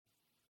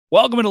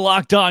Welcome into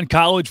Locked On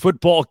College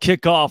Football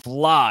Kickoff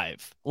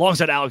Live.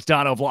 Alongside Alex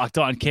Dono of Locked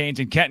On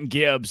Canes and Kenton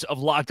Gibbs of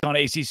Locked On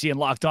ACC and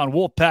Locked On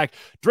Wolfpack.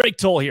 Drake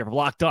Toll here from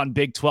Locked On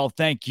Big 12.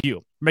 Thank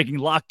you for making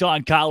Locked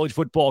On College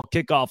Football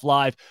Kickoff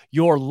Live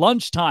your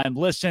lunchtime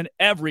listen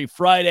every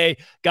Friday.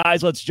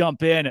 Guys, let's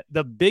jump in.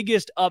 The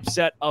biggest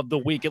upset of the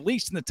week, at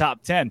least in the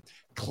top 10,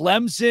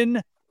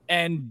 Clemson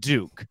and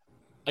Duke.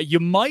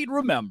 You might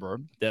remember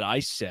that I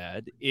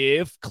said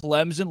if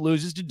Clemson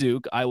loses to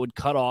Duke, I would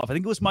cut off. I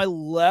think it was my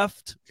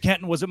left.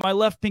 Kenton, was it my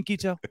left pinky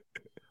toe?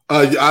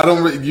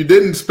 You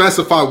didn't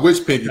specify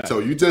which pinky toe.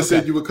 You just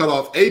said you would cut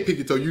off a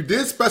pinky toe. You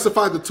did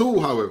specify the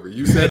tool, however.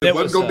 You said it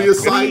wasn't going to be a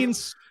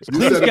scythe.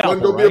 You said it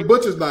wasn't going to be a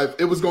butcher's knife.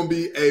 It was going to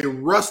be a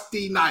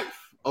rusty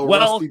knife.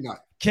 Rusty knife.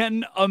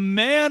 Can a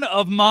man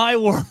of my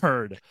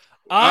word,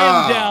 I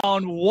am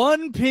down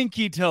one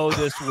pinky toe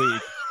this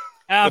week.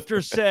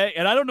 After saying,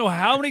 and I don't know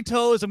how many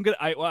toes I'm going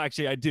to,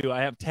 actually I do.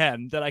 I have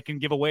 10 that I can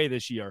give away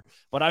this year,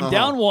 but I'm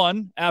down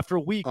one after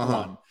week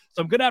one.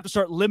 So I'm going to have to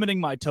start limiting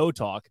my toe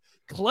talk.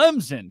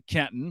 Clemson,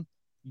 Kenton,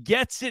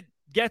 gets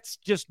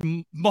just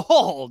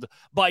mauled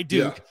by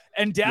Duke. Yeah.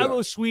 And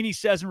Dabo Sweeney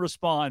says in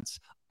response,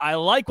 I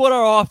like what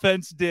our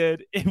offense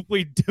did. If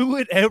we do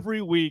it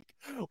every week,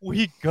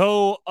 we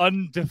go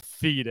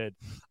undefeated.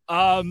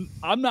 I'm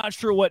not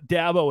sure what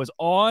Dabo is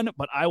on,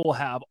 but I will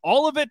have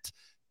all of it.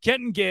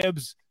 Kenton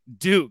Gibbs,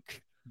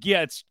 Duke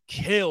kills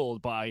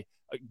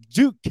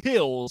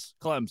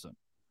Clemson.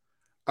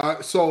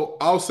 So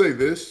I'll say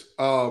this,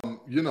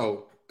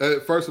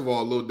 first of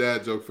all, a little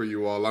dad joke for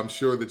you all. I'm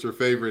sure that your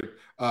favorite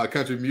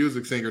country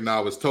music singer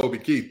now is Toby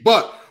Keith.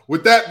 But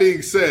with that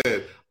being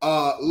said,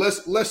 let's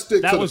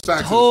stick to the facts. That was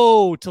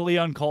totally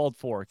uncalled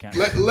for, Ken.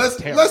 Let's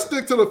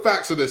stick to the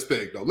facts of this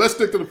thing, though. Let's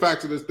stick to the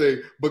facts of this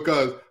thing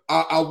because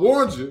I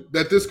warned you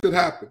that this could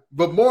happen.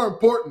 But more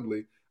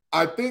importantly,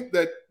 I think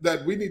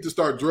that we need to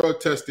start drug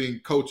testing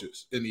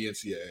coaches in the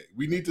NCAA.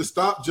 We need to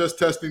stop just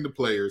testing the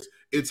players.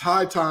 It's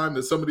high time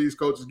that some of these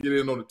coaches get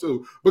in on it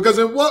too. Because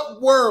in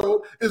what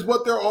world is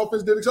what their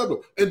offense did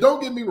acceptable? And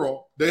don't get me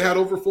wrong, they had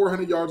over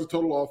 400 yards of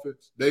total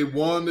offense. They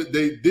won.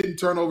 They didn't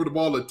turn over the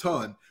ball a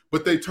ton,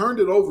 but they turned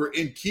it over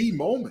in key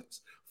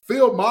moments.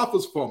 Phil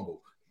Maffa's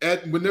fumble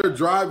when they're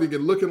driving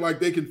and looking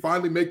like they can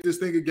finally make this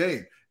thing a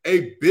game.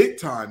 A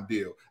big-time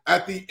deal.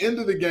 At the end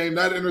of the game,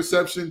 that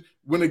interception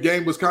when the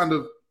game was kind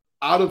of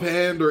out of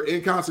hand or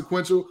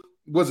inconsequential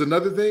was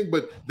another thing,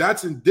 but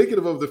that's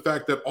indicative of the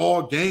fact that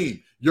all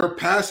game, your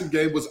passing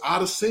game was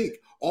out of sync.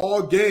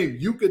 All game,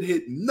 you could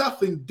hit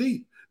nothing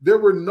deep. There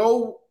were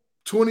no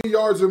 20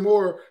 yards or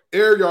more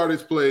air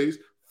yardage plays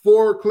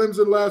for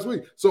Clemson last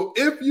week. So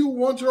if you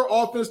want your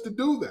offense to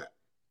do that,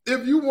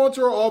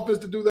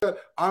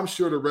 I'm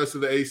sure the rest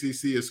of the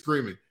ACC is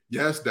screaming,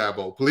 yes,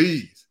 Dabo,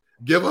 please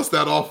give us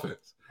that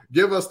offense.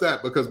 Give us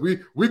that because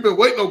we've been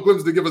waiting on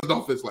Clemson to give us an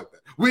offense like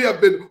that. We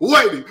have been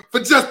waiting for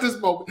just this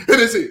moment,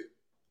 and it's here.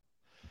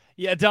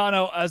 Yeah,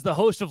 Dono, as the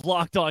host of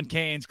Locked On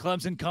Canes,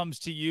 Clemson comes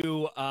to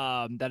you.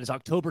 That is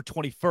October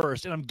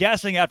 21st, and I'm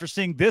guessing after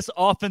seeing this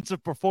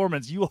offensive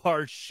performance, you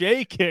are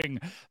shaking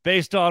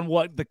based on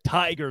what the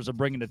Tigers are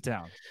bringing to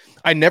town.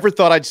 I never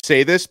thought I'd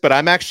say this, but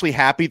I'm actually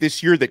happy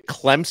this year that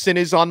Clemson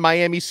is on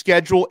Miami's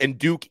schedule and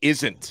Duke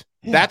isn't.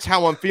 Yeah. That's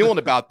how I'm feeling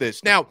about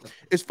this. Now,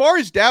 as far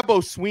as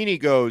Dabo Sweeney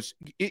goes,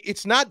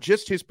 it's not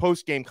just his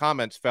post-game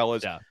comments,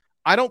 fellas. Yeah.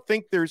 I don't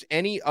think there's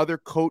any other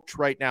coach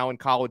right now in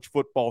college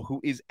football who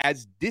is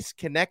as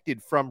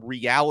disconnected from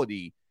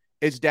reality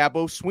as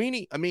Dabo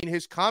Sweeney. I mean,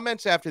 his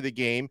comments after the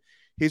game,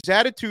 his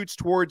attitudes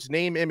towards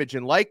name, image,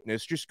 and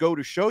likeness just go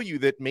to show you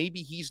that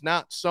maybe he's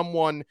not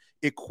someone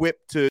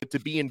equipped to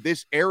be in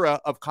this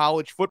era of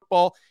college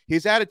football.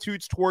 His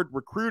attitudes toward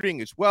recruiting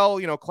as well.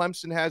 You know,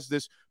 Clemson has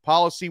this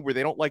policy where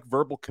they don't like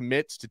verbal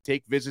commits to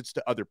take visits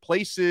to other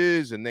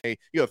places, and they,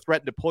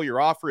 threaten to pull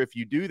your offer if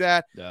you do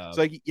that.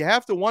 So you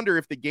have to wonder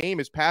if the game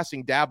is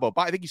passing Dabo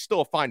by. I think he's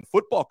still a fine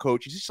football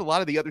coach. It's just a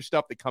lot of the other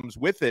stuff that comes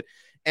with it.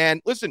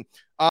 And listen,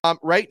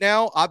 right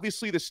now,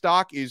 obviously the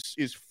stock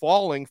is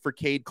falling for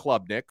Cade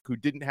Klubnik, who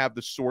didn't have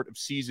the sort of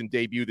season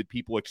debut that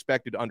people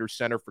expected under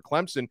center for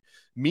Clemson.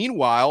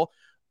 Meanwhile,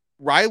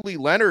 Riley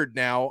Leonard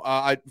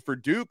now for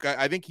Duke,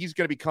 I think he's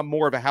going to become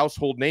more of a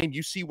household name.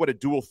 You see what a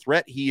dual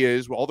threat he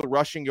is with all the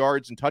rushing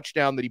yards and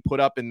touchdown that he put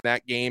up in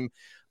that game.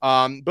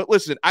 But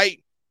listen,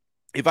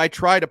 if I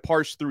try to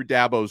parse through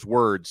Dabo's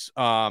words,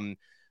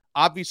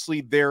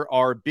 obviously there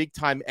are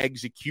big-time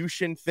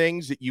execution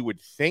things that you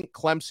would think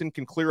Clemson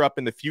can clear up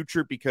in the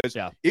future because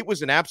it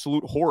was an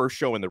absolute horror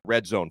show in the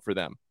red zone for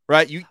them,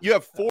 right? You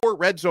have 4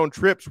 red zone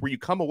trips where you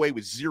come away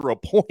with 0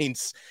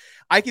 points.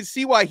 I can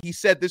see why he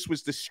said this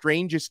was the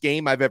strangest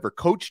game I've ever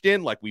coached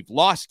in. Like, we've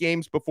lost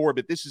games before,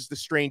 but this is the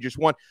strangest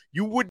one.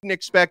 You wouldn't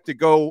expect to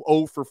go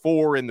 0 for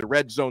 4 in the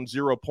red zone,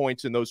 0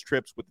 points in those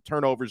trips with the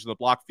turnovers and the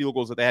blocked field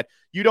goals that they had.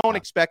 You don't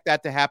expect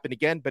that to happen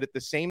again, but at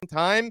the same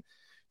time,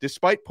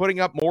 despite putting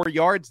up more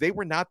yards, they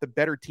were not the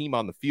better team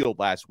on the field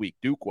last week.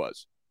 Duke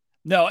was.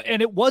 No,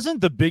 and it wasn't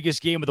the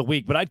biggest game of the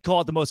week, but I'd call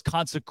it the most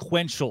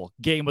consequential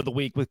game of the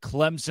week with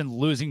Clemson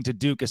losing to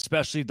Duke,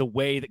 especially the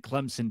way that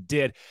Clemson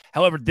did.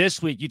 However,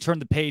 this week you turn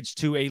the page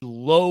to a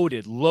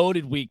loaded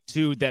week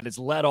 2 that is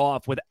led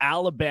off with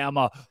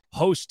Alabama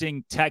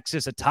hosting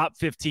Texas, a top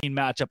 15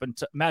 matchup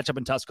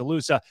in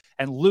Tuscaloosa.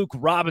 And Luke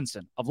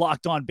Robinson of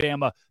Locked On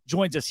Bama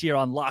joins us here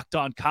on Locked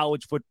On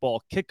College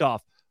Football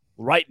Kickoff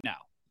right now.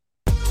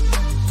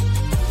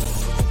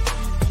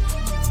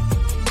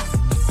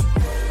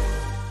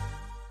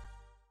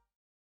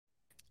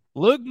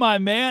 Luke, my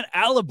man,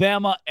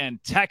 Alabama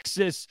and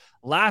Texas.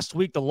 Last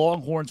week, the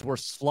Longhorns were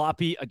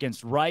sloppy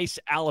against Rice.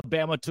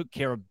 Alabama took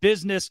care of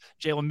business.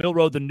 Jalen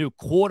Milroe, the new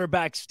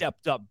quarterback,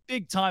 stepped up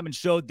big time and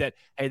showed that,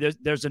 hey,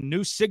 there's a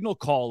new signal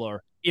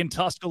caller in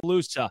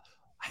Tuscaloosa.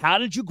 How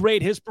did you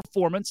grade his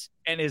performance,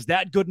 and is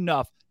that good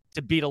enough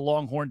to beat a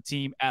Longhorn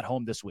team at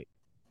home this week?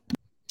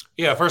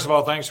 Yeah, first of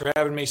all, thanks for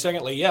having me.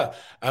 Secondly, yeah,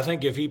 I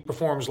think if he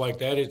performs like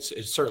that, it's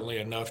certainly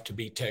enough to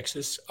beat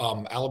Texas.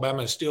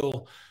 Alabama is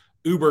still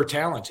uber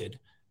talented,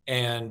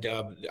 and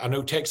I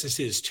know Texas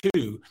is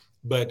too,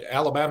 but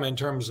Alabama, in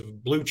terms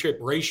of blue chip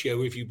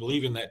ratio, if you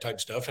believe in that type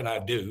of stuff, and I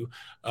do,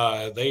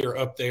 they are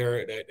up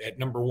there at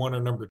number 1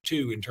 or number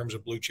 2 in terms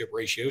of blue chip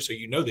ratio. So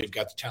they've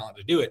got the talent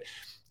to do it.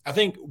 I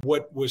think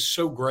what was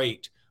so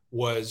great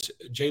was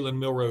Jalen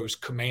Milroe's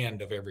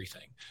command of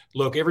everything.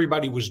 Look,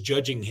 everybody was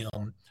judging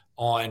him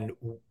on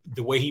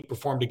the way he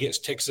performed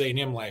against Texas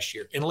A&M last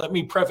year. And let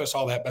me preface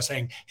all that by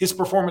saying his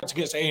performance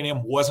against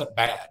A&M wasn't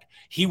bad.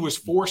 He was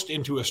forced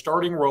into a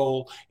starting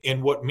role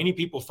in what many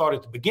people thought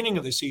at the beginning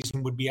of the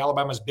season would be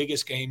Alabama's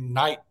biggest game,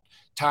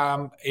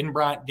 nighttime in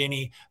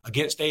Bryant-Denny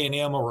against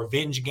A&M, a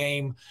revenge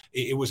game.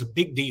 It was a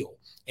big deal.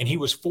 And he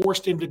was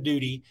forced into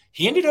duty.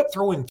 He ended up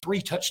throwing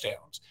 3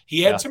 touchdowns.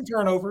 He had some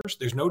turnovers.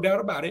 There's no doubt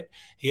about it.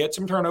 He had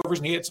some turnovers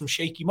and he had some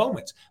shaky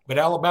moments. But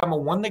Alabama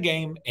won the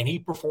game and he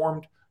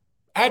performed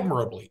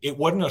admirably. It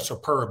wasn't a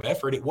superb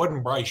effort. It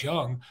wasn't Bryce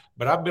Young.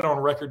 But I've been on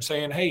record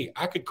saying, hey,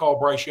 I could call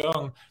Bryce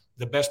Young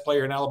the best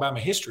player in Alabama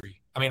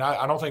history. I mean,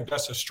 I don't think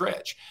that's a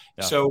stretch.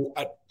 Yeah. So,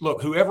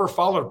 look, whoever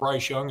followed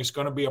Bryce Young is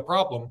going to be a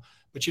problem.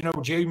 But,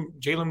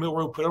 Jalen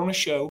Milroe put on a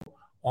show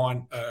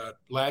on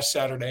last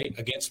Saturday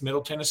against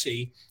Middle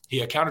Tennessee.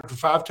 He accounted for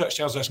 5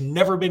 touchdowns. That's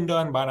never been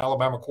done by an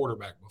Alabama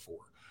quarterback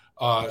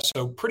before.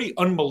 So pretty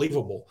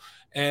unbelievable.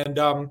 And,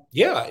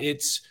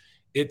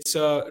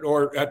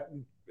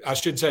 I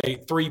should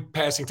say 3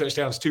 passing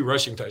touchdowns, 2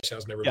 rushing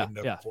touchdowns, never been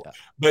done before. Yeah.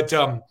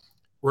 But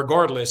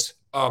regardless,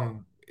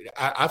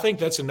 I think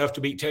that's enough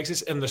to beat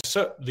Texas. And the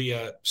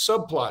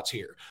subplots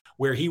here,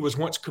 where he was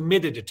once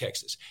committed to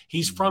Texas.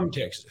 He's from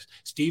Texas.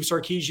 Steve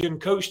Sarkisian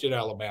coached at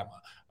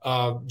Alabama.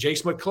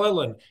 Jace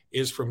McClellan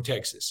is from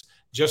Texas.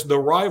 Just the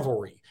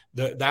rivalry,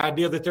 the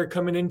idea that they're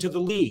coming into the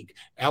league.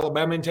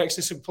 Alabama and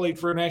Texas have played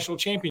for a national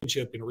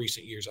championship in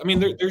recent years. I mean,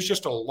 there's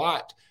just a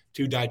lot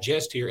to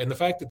digest here. And the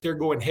fact that they're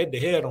going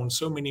head-to-head on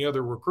so many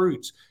other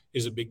recruits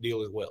is a big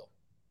deal as well.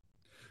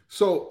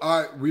 So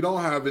we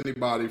don't have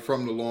anybody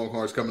from the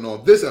Longhorns coming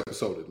on this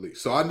episode at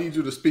least. So I need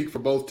you to speak for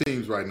both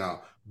teams right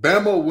now.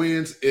 Bama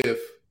wins if,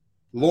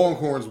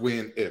 Longhorns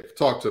win if.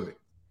 Talk to me.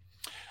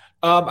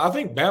 I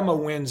think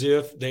Bama wins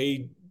if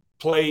they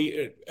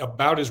play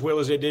about as well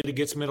as they did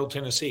against Middle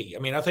Tennessee. I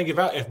mean, I think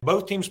if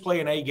both teams play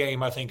an A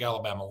game, I think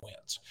Alabama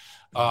wins.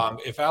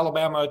 If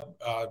Alabama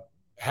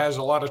has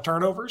a lot of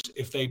turnovers,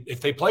 if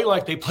they play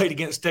like they played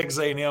against Texas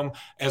A&M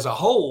as a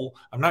whole,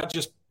 I'm not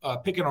just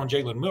picking on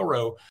Jalen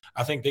Milroe,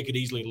 I think they could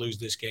easily lose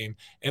this game.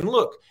 And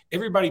look,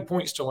 everybody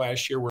points to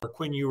last year where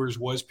Quinn Ewers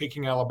was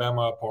picking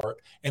Alabama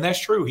apart, and that's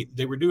true.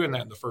 They were doing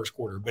that in the first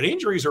quarter. But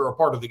injuries are a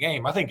part of the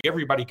game. I think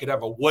everybody could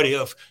have a what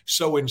if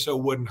so-and-so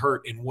wouldn't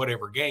hurt in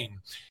whatever game.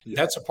 Yeah.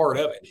 That's a part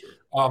of it.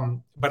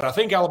 But I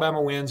think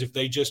Alabama wins if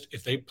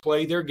they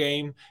play their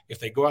game, if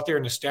they go out there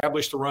and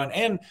establish the run.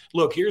 And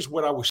look, here's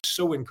what I was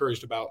so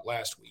encouraged about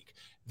last week.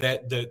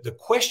 That the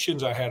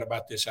questions I had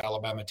about this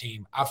Alabama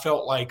team, I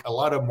felt like a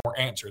lot of them were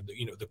answered.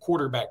 The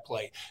quarterback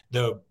play,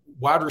 the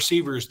wide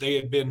receivers, there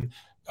had been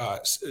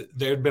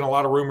a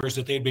lot of rumors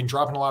that they had been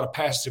dropping a lot of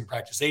passes in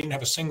practice. They didn't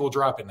have a single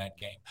drop in that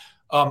game.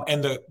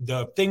 And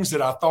the things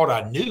that I thought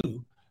I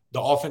knew,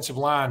 the offensive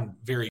line,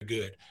 very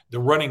good. The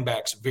running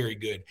backs, very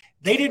good.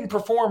 They didn't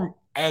perform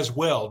as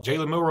well.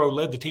 Jalen Milroe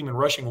led the team in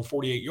rushing on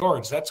 48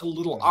 yards. That's a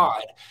little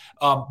odd.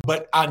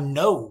 But I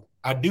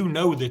do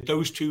know that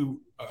those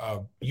two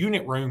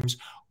unit rooms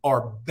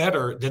are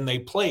better than they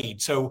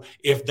played. So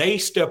if they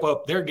step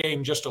up their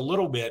game just a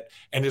little bit,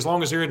 and as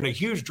long as there isn't a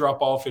huge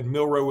drop-off in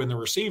Milroe and the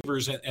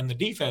receivers and the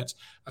defense,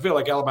 I feel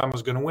like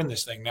Alabama's going to win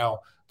this thing. Now,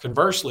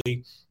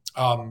 conversely,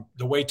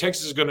 the way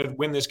Texas is going to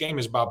win this game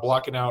is by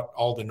blocking out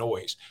all the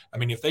noise. I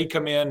mean, if they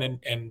come in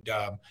and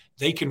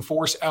they can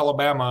force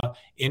Alabama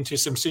into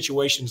some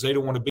situations they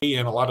don't want to be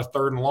in, a lot of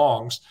 3rd and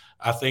longs,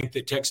 I think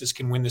that Texas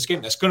can win this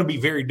game. That's going to be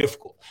very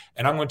difficult.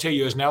 And I'm going to tell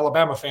you, as an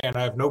Alabama fan,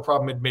 I have no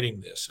problem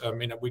admitting this. I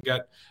mean, we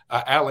got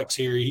Alex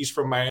here. He's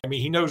from Miami.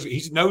 He knows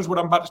what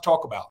I'm about to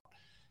talk about.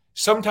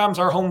 Sometimes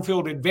our home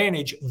field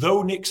advantage,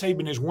 though Nick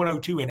Saban is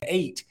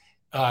 102-8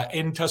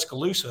 in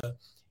Tuscaloosa,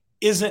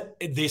 isn't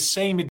the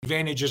same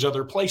advantage as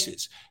other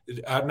places.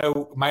 I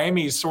know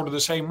Miami is sort of the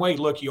same way.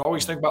 Look, you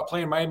always think about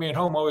playing Miami at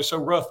home. Oh, it's so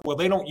rough. Well,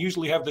 they don't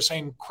usually have the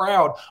same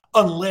crowd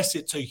unless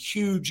it's a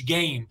huge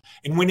game.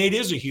 And when it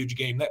is a huge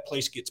game, that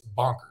place gets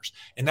bonkers.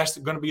 And that's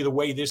going to be the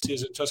way this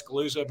is at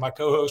Tuscaloosa. My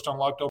co-host on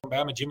Locked On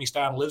Bama, Jimmy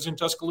Stein, lives in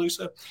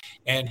Tuscaloosa.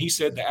 And he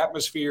said the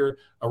atmosphere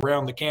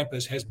around the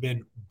campus has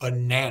been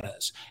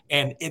bananas.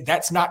 And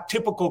that's not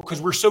typical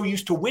because we're so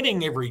used to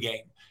winning every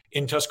game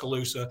in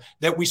Tuscaloosa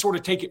that we sort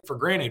of take it for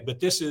granted, but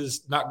this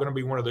is not going to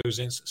be one of those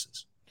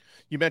instances.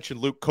 You mentioned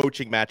Luke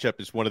coaching matchup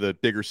is one of the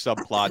bigger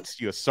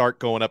subplots. Sark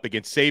going up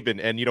against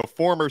Saban, and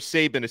former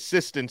Saban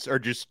assistants are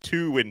just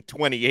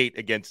 2-28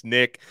 against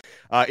Nick.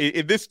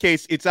 In this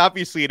case, it's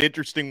obviously an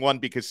interesting one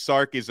because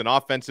Sark is an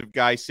offensive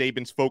guy.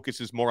 Saban's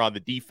focus is more on the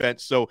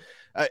defense. So,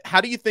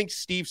 how do you think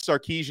Steve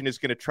Sarkisian is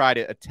going to try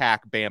to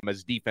attack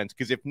Bama's defense?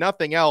 Because if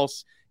nothing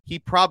else, he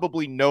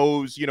probably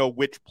knows,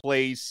 which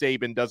plays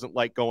Saban doesn't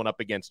like going up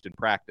against in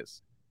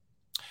practice.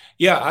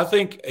 Yeah, I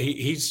think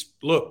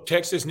look,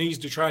 Texas needs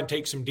to try and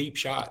take some deep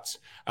shots.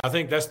 I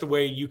think that's the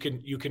way you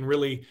can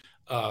really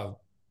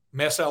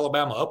mess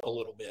Alabama up a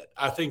little bit.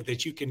 I think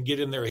that you can get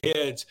in their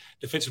heads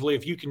defensively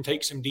if you can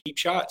take some deep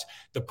shots.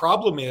 The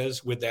problem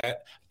is with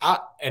that,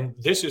 and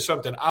this is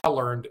something I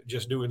learned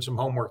just doing some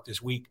homework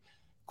this week,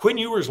 Quinn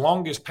Ewers'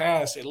 longest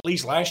pass, at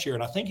least last year,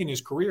 and I think in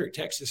his career at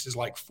Texas, is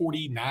like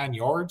 49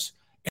 yards.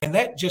 And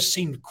that just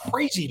seemed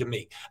crazy to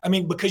me. I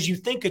mean, because you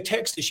think of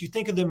Texas, you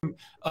think of them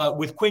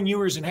with Quinn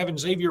Ewers and having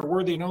Xavier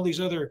Worthy and all these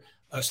other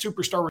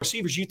superstar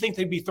receivers, you think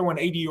they'd be throwing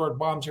 80-yard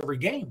bombs every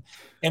game.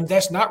 And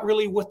that's not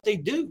really what they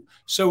do.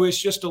 So it's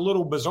just a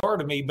little bizarre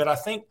to me. But I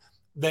think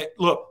that,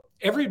 look,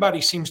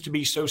 everybody seems to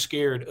be so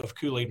scared of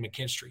Kool-Aid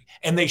McKinstry.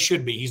 And they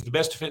should be. He's the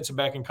best defensive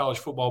back in college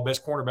football,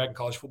 best cornerback in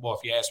college football,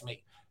 if you ask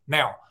me.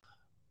 Now,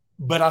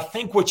 but I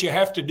think what you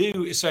have to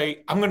do is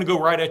say, I'm going to go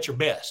right at your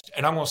best,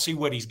 and I'm going to see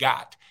what he's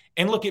got.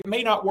 And look, it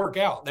may not work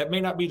out. That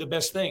may not be the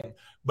best thing.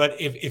 But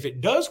if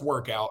it does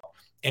work out,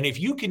 and if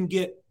you can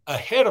get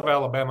ahead of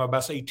Alabama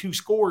by, say, 2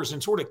 scores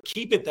and sort of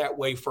keep it that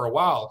way for a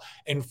while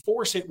and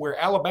force it where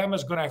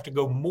Alabama's going to have to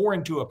go more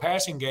into a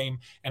passing game,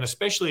 and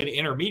especially an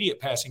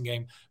intermediate passing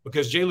game,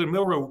 because Jalen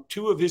Milroe,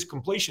 2 of his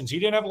completions, he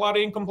didn't have a lot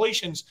of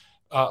incompletions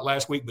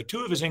last week, but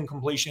 2 of his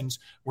incompletions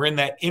were in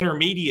that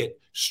intermediate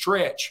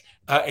stretch,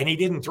 and he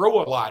didn't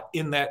throw a lot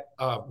in that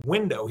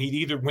window. He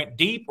either went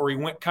deep or he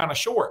went kind of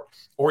short,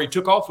 or he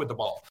took off with the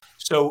ball.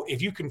 So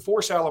if you can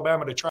force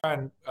Alabama to try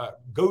and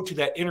go to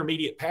that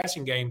intermediate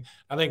passing game,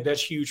 I think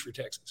that's huge for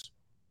Texas.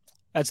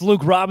 That's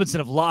Luke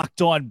Robinson of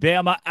Locked On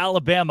Bama.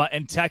 Alabama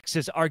and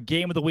Texas, our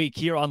game of the week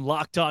here on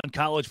Locked On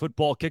College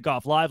Football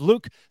Kickoff Live.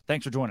 Luke,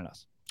 thanks for joining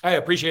us. I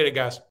appreciate it,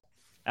 guys.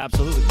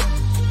 Absolutely.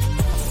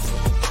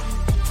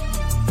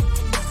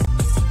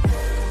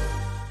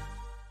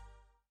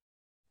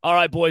 All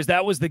right, boys,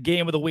 that was the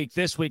game of the week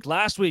this week.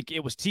 Last week,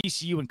 it was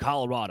TCU and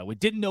Colorado. We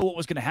didn't know what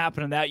was going to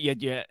happen in that. You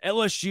had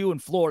LSU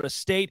and Florida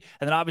State,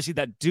 and then obviously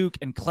that Duke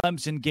and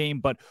Clemson game.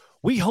 But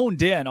we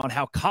honed in on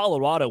how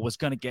Colorado was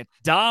going to get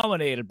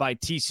dominated by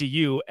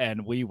TCU,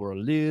 and we were a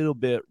little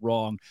bit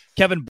wrong.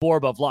 Kevin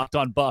Borba of Locked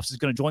On Buffs is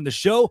going to join the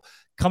show.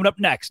 Coming up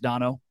next,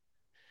 Dono.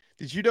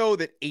 Did you know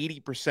that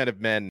 80%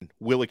 of men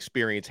will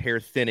experience hair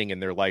thinning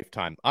in their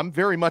lifetime? I'm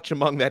very much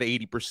among that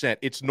 80%.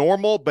 It's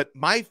normal, but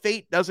my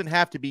fate doesn't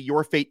have to be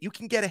your fate. You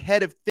can get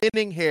ahead of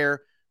thinning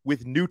hair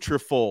with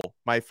Nutrafol,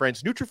 my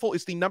friends. Nutrafol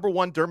is the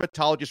 #1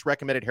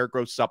 dermatologist-recommended hair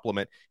growth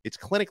supplement. It's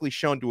clinically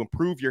shown to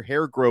improve your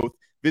hair growth,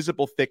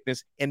 visible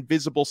thickness, and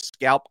visible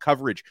scalp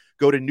coverage.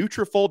 Go to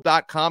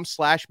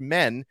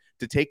Nutrafol.com/men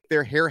to take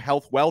their hair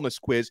health wellness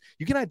quiz.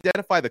 You can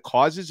identify the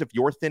causes of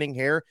your thinning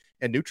hair,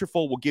 and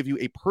Nutrafol will give you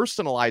a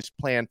personalized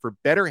plan for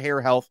better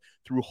hair health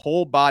through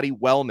whole body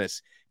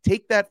wellness.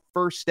 Take that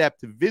first step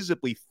to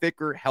visibly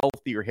thicker,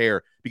 healthier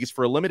hair, because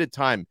for a limited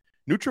time,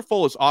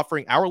 Nutrafol is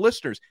offering our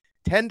listeners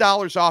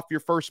 $10 off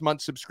your first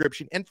month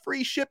subscription and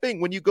free shipping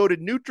when you go to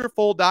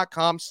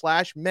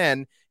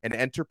Nutrafol.com/men and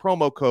enter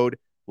promo code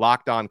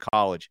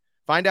LOCKEDONCollege.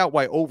 Find out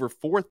why over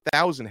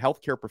 4,000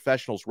 healthcare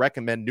professionals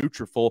recommend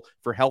Nutrafol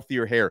for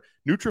healthier hair.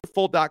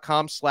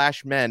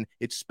 Nutrafol.com/men.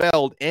 It's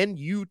spelled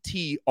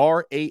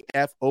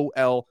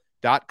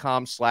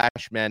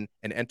Nutrafol.com/men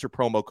and enter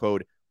promo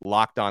code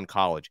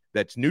LOCKEDONCollege.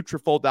 That's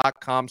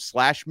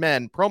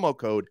Nutrafol.com/men, promo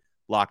code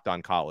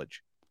LOCKEDONCollege.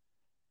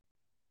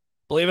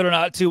 Believe it or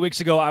not, 2 weeks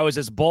ago, I was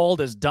as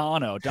bald as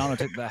Dono. Dono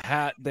took the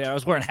hat there. I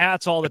was wearing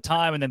hats all the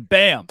time, and then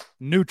bam,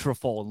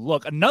 Nutrafol.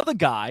 Look, another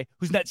guy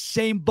who's in that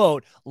same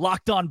boat,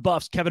 Locked On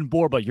Buffs, Kevin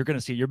Borba. You're going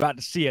to see it. You're about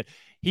to see it.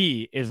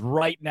 He is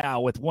right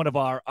now with one of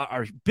our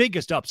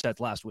biggest upsets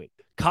last week.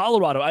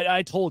 Colorado,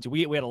 I told you,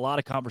 we had a lot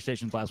of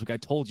conversations last week. I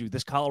told you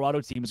this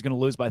Colorado team is going to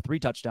lose by 3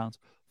 touchdowns.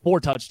 4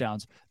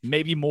 touchdowns,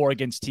 maybe more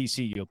against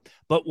TCU.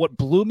 But what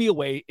blew me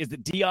away is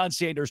that Deion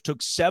Sanders took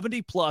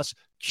 70-plus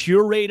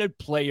curated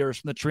players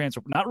from the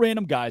transfer, not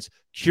random guys,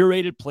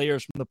 curated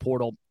players from the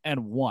portal,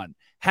 and won.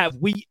 Have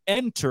we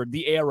entered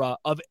the era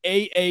of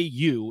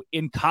AAU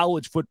in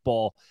college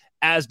football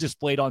as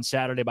displayed on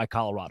Saturday by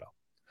Colorado?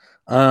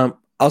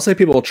 I'll say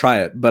people will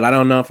try it, but I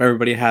don't know if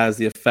everybody has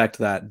the effect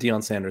that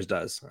Deion Sanders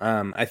does.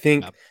 I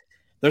think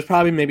there's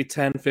probably maybe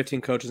 10,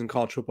 15 coaches in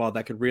college football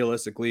that could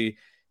realistically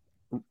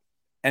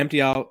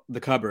empty out the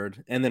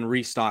cupboard and then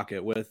restock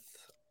it with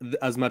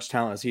as much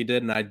talent as he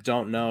did. And I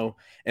don't know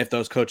if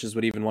those coaches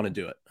would even want to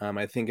do it.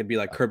 I think it'd be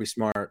like Kirby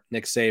Smart,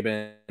 Nick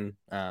Saban.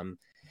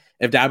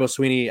 If Dabo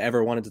Sweeney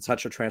ever wanted to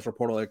touch a transfer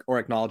portal or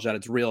acknowledge that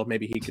it's real,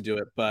 maybe he could do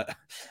it. But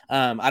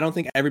I don't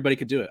think everybody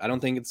could do it. I don't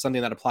think it's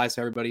something that applies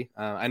to everybody.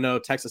 I know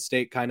Texas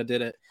State kind of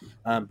did it.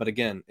 But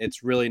again,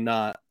 it's really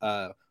not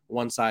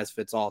one size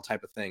fits all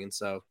type of thing. And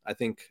so I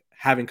think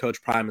having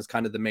Coach Prime is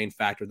kind of the main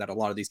factor that a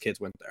lot of these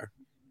kids went there.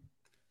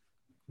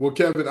 Well,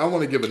 Kevin, I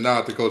want to give a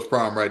nod to Coach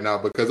Prime right now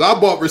because I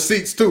bought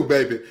receipts too,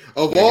 baby.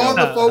 Of all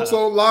the folks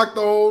on Locked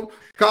On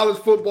College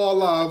Football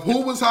Live,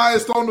 who was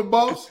highest on the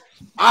Buffs?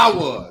 I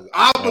was.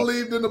 I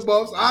believed in the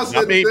Buffs. I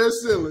said that their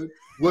ceiling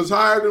was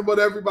higher than what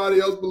everybody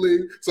else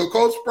believed. So,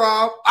 Coach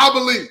Prime, I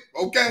believe.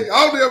 Okay?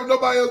 I don't have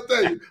nobody else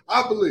tell you.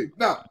 I believe.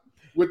 Now,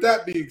 with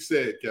that being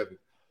said, Kevin,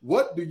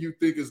 what do you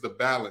think is the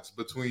balance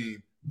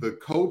between the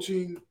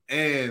coaching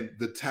and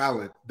the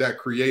talent that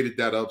created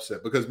that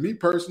upset? Because me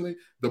personally,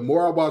 the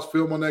more I watch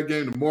film on that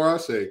game, the more I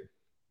say,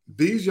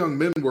 these young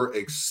men were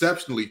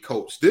exceptionally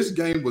coached. This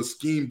game was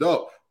schemed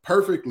up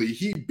perfectly.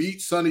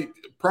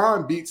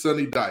 Prime beat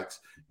Sonny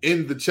Dykes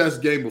in the chess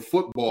game of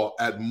football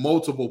at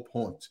multiple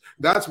points.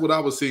 That's what I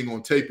was seeing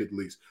on tape at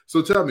least.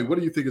 So tell me, what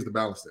do you think is the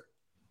balance there?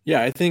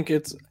 Yeah, I think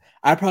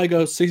I'd probably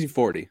go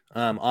 60-40.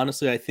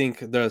 Honestly, I think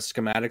the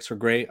schematics were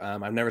great.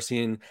 I've never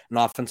seen an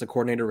offensive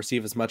coordinator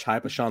receive as much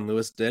hype as Sean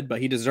Lewis did, but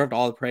he deserved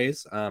all the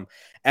praise.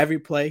 Every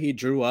play he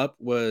drew up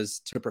was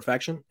to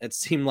perfection. It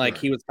seemed like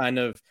he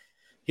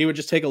would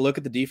just take a look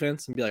at the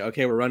defense and be like,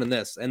 okay, we're running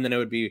this. And then it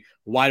would be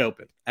wide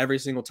open. Every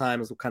single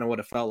time is kind of what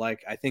it felt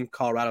like. I think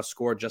Colorado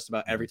scored just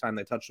about every time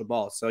they touched the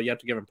ball. So you have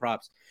to give him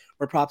props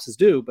where props is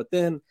due. But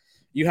then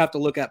you have to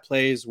look at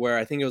plays where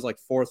I think it was like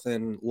 4th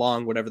and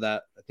long, whatever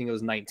that, I think it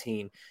was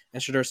 19.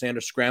 And Shedeur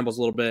Sanders scrambles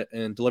a little bit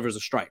and delivers a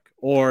strike.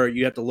 Or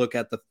you have to look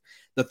at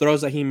the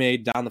throws that he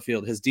made down the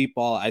field, his deep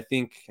ball. I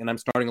think, and I'm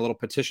starting a little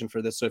petition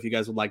for this, so if you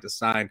guys would like to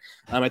sign,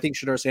 I think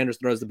Shedeur Sanders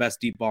throws the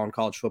best deep ball in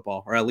college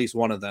football, or at least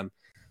one of them.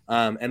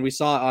 And we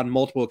saw it on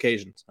multiple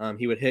occasions.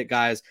 He would hit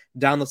guys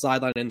down the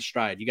sideline in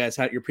stride. You guys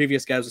had your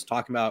previous guys was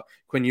talking about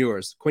Quinn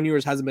Ewers. Quinn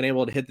Ewers hasn't been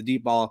able to hit the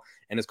deep ball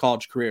in his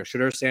college career.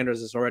 Shedeur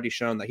Sanders has already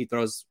shown that he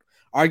throws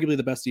arguably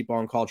the best deep ball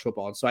in college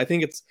football. And so I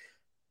think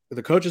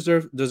the coaches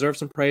deserve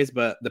some praise,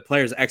 but the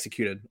players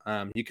executed.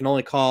 You can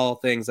only call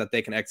things that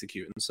they can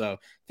execute. And so I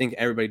think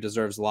everybody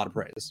deserves a lot of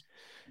praise.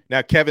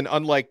 Now, Kevin,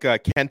 unlike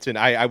Kenton,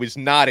 I was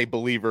not a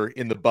believer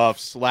in the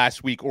Buffs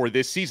last week or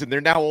this season.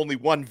 They're now only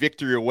one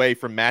victory away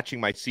from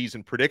matching my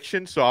season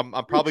prediction, so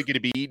I'm probably going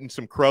to be eating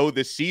some crow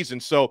this season.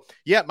 So,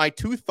 yeah, my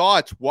two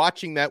thoughts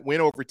watching that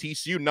win over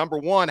TCU, number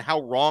one,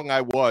 how wrong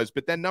I was.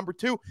 But then number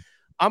two,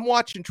 I'm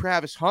watching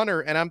Travis Hunter,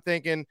 and I'm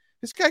thinking,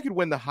 this guy could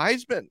win the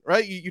Heisman,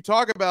 right? You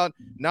talk about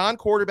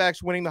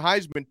non-quarterbacks winning the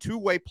Heisman,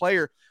 two-way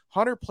player.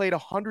 Hunter played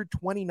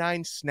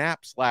 129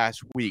 snaps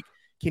last week.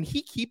 Can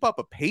he keep up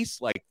a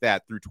pace like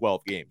that through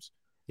 12 games?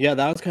 Yeah,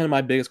 that was kind of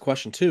my biggest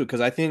question too,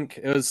 because I think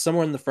it was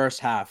somewhere in the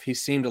first half. He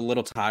seemed a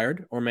little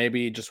tired, or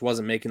maybe just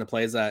wasn't making the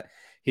plays that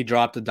he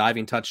dropped a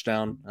diving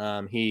touchdown.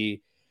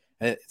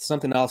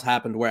 Something else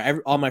happened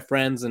where all my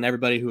friends and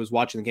everybody who was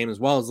watching the game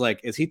as well was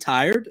like, is he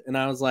tired? And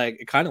I was like,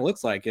 it kind of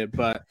looks like it.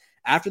 But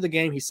after the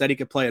game, he said he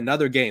could play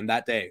another game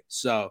that day.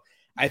 So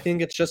I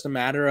think it's just a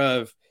matter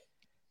of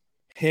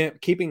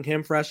keeping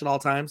him fresh at all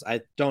times.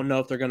 I don't know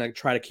if they're going to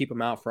try to keep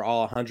him out for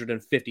all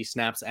 150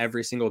 snaps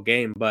every single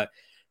game, but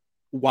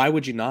why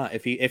would you not?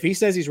 If he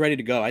says he's ready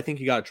to go, I think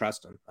you got to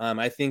trust him.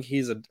 I think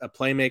he's a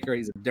playmaker.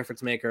 He's a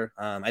difference maker.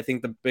 I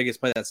think the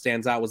biggest play that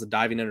stands out was a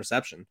diving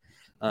interception.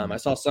 I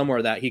saw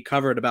somewhere that he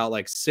covered about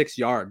like 6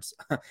 yards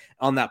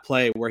on that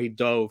play where he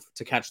dove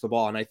to catch the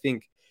ball. And I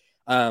think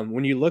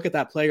when you look at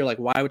that play, you're like,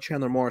 why would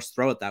Chandler Morris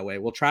throw it that way?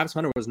 Well, Travis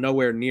Hunter was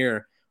nowhere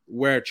near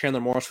where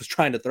Chandler Morris was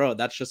trying to throw it.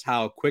 That's just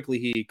how quickly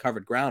he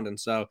covered ground. And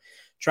so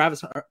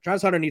Travis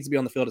Hunter needs to be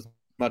on the field as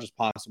much as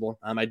possible.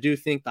 I do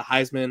think the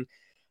Heisman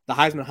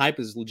hype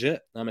is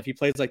legit. If he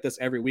plays like this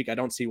every week, I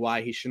don't see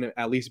why he shouldn't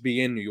at least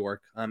be in New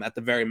York at the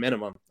very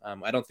minimum.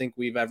 I don't think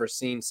we've ever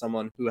seen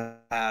someone who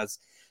has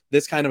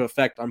this kind of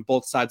effect on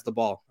both sides of the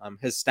ball.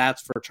 His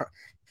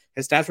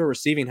stats for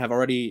receiving have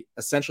already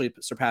essentially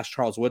surpassed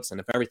Charles Woodson.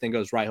 If everything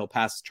goes right, he'll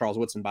pass Charles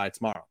Woodson by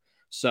tomorrow.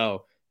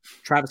 So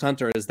Travis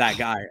Hunter is that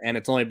guy, and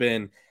it's only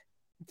been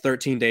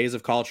 13 days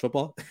of college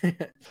football.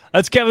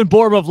 That's Kevin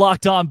Borba of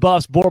Locked On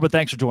Buffs. Borba,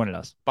 thanks for joining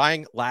us.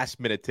 Buying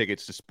last-minute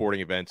tickets to sporting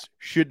events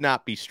should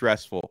not be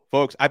stressful.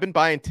 Folks, I've been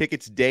buying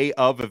tickets day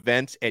of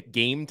events at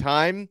game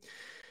time.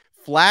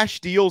 Flash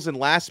deals and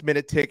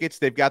last-minute tickets,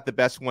 they've got the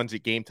best ones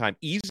at Game Time.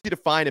 Easy to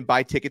find and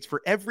buy tickets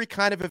for every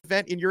kind of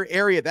event in your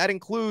area. That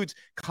includes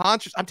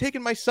concerts. I'm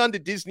taking my son to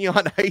Disney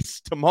on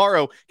Ice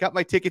tomorrow. Got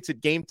my tickets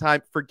at Game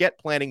Time. Forget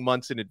planning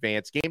months in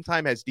advance. Game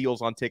Time has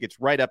deals on tickets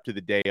right up to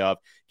the day of.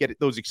 Get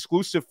those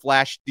exclusive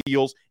flash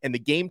deals, and the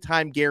Game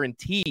Time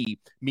guarantee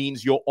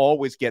means you'll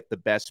always get the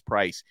best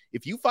price.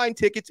 If you find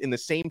tickets in the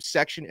same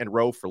section and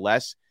row for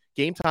less,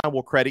 Game Time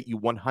will credit you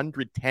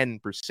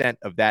 110%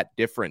 of that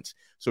difference.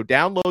 So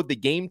download the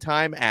Game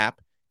Time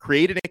app,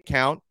 create an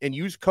account, and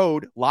use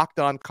code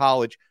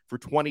LOCKEDONCollege for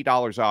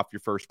 $20 off your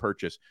first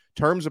purchase.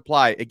 Terms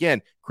apply.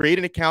 Again, create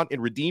an account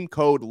and redeem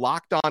code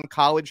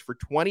LOCKEDONCollege for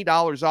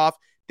 $20 off.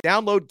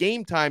 Download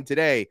Game Time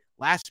today.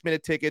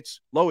 Last-minute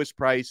tickets, lowest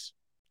price,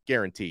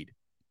 guaranteed.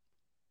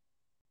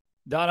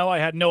 Dono, I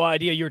had no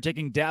idea you were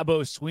taking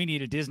Dabo Sweeney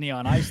to Disney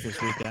on Ice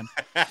this weekend.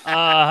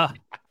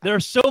 There are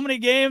so many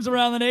games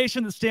around the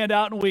nation that stand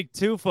out in week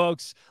 2,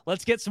 folks.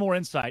 Let's get some more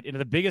insight into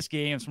the biggest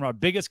games from our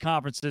biggest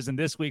conferences in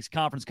this week's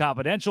Conference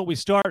Confidential. We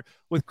start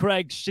with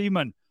Craig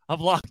Sheeman of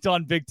Locked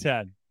On Big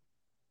Ten.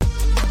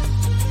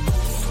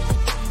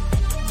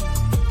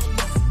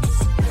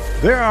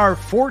 There are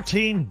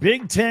 14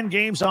 Big Ten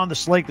games on the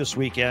slate this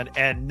weekend,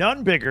 and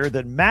none bigger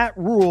than Matt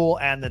Rule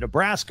and the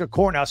Nebraska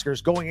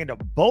Cornhuskers going into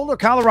Boulder,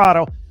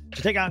 Colorado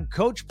to take on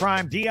Coach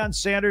Prime Deion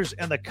Sanders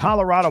and the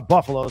Colorado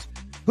Buffaloes,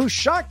 who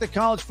shocked the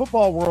college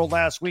football world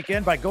last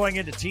weekend by going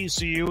into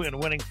TCU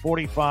and winning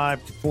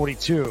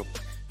 45-42.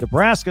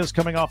 Nebraska's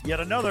coming off yet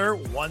another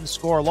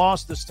one-score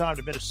loss, this time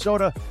to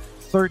Minnesota,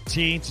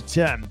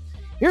 13-10.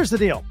 Here's the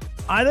deal.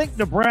 I think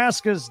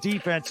Nebraska's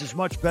defense is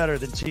much better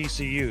than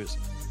TCU's.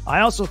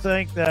 I also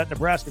think that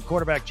Nebraska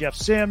quarterback Jeff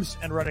Sims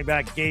and running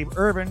back Gabe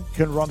Ervin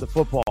can run the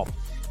football.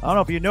 I don't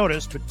know if you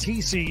noticed, but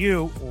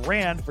TCU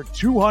ran for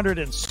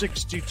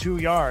 262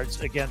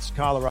 yards against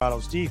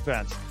Colorado's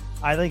defense.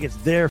 I think it's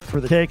there for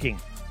the taking.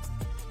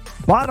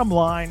 Bottom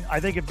line, I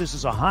think if this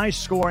is a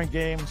high-scoring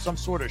game, some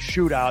sort of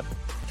shootout,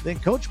 then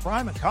Coach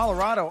Prime and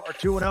Colorado are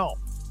 2-0.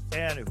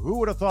 And who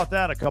would have thought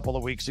that a couple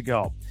of weeks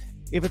ago?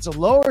 If it's a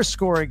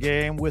lower-scoring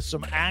game with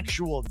some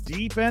actual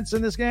defense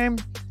in this game,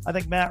 I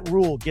think Matt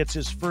Rule gets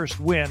his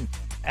first win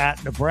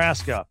at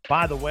Nebraska.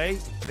 By the way,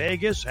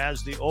 Vegas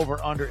has the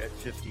over-under at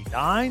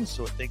 59,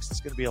 so it thinks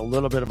it's going to be a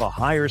little bit of a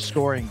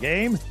higher-scoring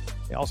game.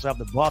 They also have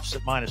the Buffs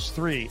at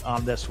 -3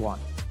 on this one.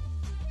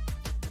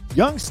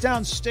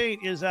 Youngstown State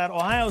is at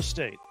Ohio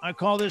State. I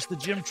call this the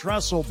Jim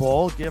Tressel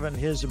Bowl, given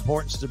his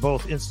importance to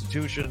both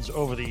institutions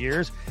over the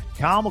years.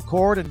 Kyle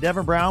McCord and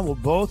Devin Brown will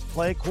both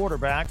play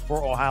quarterback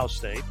for Ohio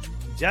State.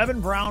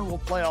 Devin Brown will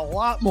play a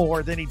lot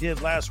more than he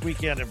did last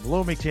weekend in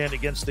Bloomington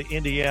against the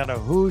Indiana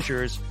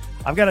Hoosiers.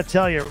 I've got to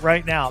tell you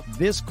right now,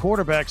 this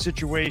quarterback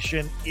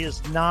situation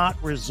is not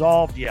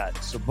resolved yet,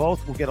 so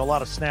both will get a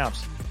lot of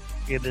snaps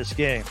in this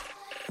game.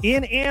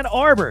 In Ann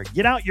Arbor,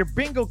 get out your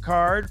bingo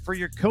card for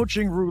your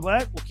coaching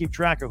roulette. We'll keep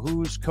track of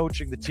who's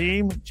coaching the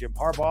team. Jim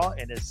Harbaugh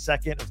in his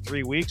second of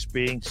 3 weeks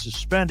being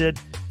suspended.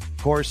 Of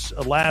course,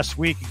 last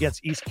week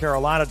against East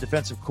Carolina,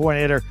 defensive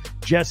coordinator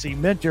Jesse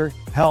Minter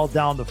held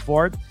down the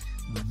fort.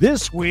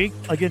 This week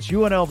against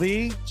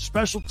UNLV,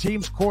 special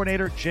teams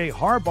coordinator Jay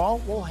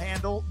Harbaugh will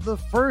handle the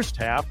first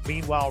half.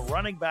 Meanwhile,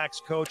 running backs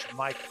coach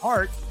Mike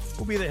Hart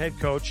will be the head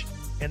coach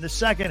in the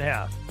second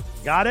half.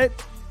 Got it?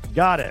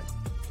 Got it.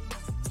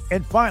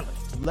 And finally,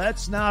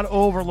 let's not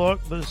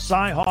overlook the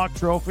Cy-Hawk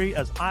Trophy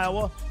as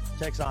Iowa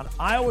takes on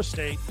Iowa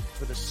State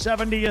for the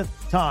 70th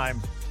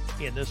time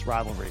in this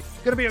rivalry.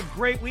 It's going to be a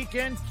great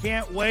weekend.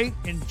 Can't wait.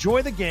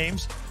 Enjoy the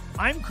games.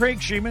 I'm Craig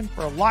Sheeman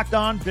for Locked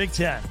On Big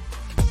Ten.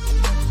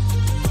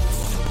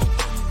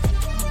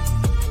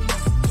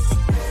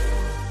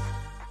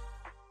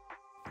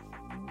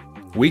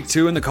 Week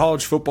 2 in the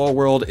college football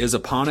world is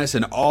upon us,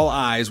 and all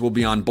eyes will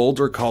be on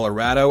Boulder,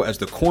 Colorado, as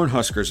the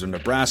Cornhuskers of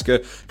Nebraska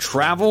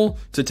travel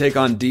to take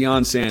on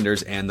Deion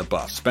Sanders and the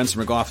Buffs. Spencer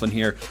McLaughlin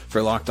here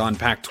for Locked On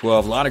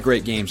Pac-12. A lot of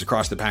great games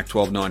across the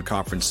Pac-12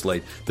 non-conference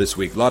slate this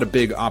week. A lot of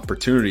big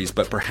opportunities,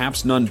 but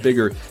perhaps none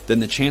bigger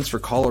than the chance for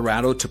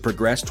Colorado to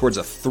progress towards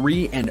a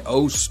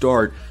 3-0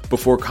 start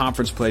before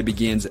conference play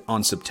begins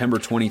on September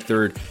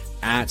 23rd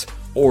at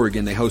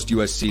Oregon. They host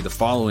USC the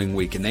following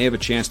week, and they have a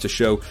chance to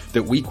show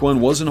that week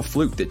 1 wasn't a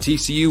fluke, that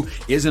TCU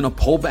isn't a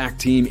pullback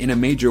team in a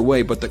major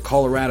way, but that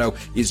Colorado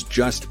is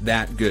just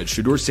that good.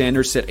 Shedeur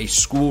Sanders set a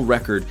school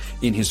record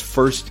in his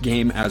first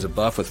game as a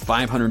Buff with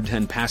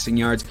 510 passing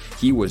yards.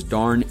 He was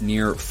darn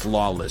near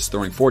flawless,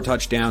 throwing 4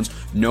 touchdowns,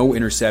 no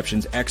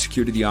interceptions,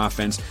 executed the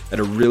offense at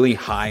a really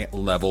high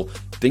level.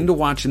 Thing to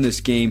watch in this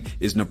game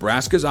is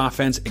Nebraska's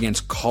offense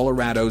against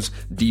Colorado's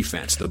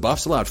defense. The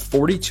Buffs allowed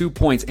 42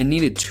 points and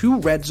needed 2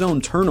 red zone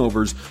maximum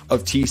turnovers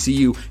of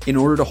TCU in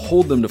order to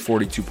hold them to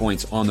 42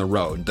 points on the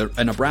road.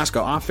 A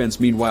Nebraska offense,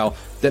 meanwhile,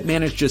 that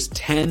managed just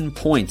 10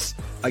 points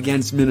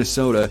against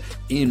Minnesota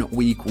in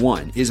week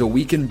 1. Is a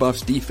weakened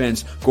Buffs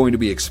defense going to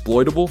be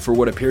exploitable for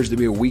what appears to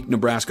be a weak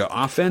Nebraska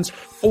offense?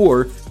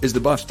 Or is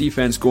the Buffs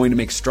defense going to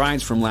make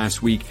strides from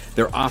last week,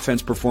 their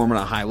offense perform at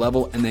a high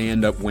level, and they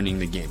end up winning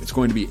the game? It's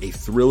going to be a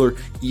thriller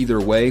either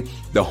way.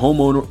 The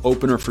home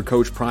opener for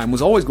Coach Prime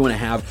was always going to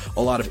have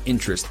a lot of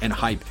interest and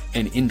hype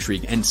and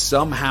intrigue. And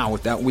somehow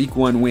with that week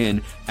 1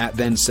 win at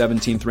then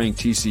 17th ranked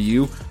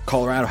TCU,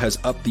 Colorado has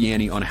upped the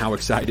ante on how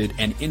excited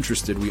and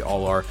interested we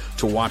all are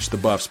to watch the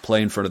Buffs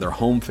play in front of their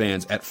home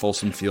fans at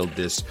Folsom Field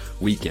this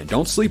weekend.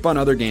 Don't sleep on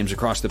other games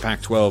across the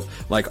Pac-12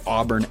 like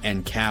Auburn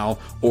and Cal,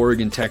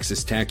 Oregon,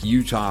 Texas Tech,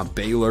 Utah,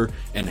 Baylor,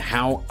 and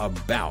how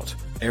about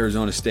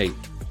Arizona State?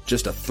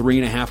 Just a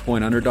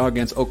 3.5-point underdog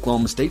against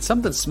Oklahoma State.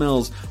 Something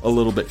smells a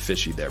little bit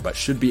fishy there, but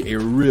should be a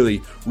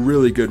really,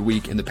 really good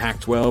week in the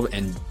Pac-12.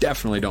 And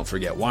definitely don't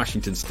forget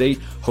Washington State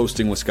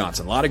hosting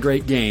Wisconsin. A lot of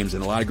great games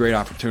and a lot of great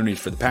opportunities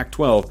for the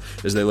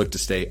Pac-12 as they look to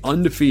stay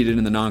undefeated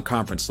in the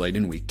non-conference slate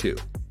in week 2.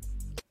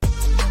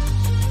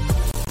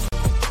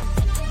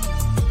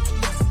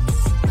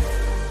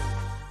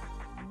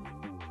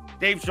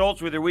 Dave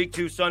Schultz with your Week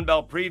 2 Sun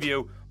Belt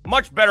preview.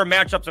 Much better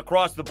matchups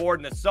across the board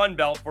in the Sun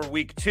Belt for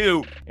Week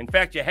 2. In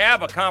fact, you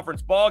have a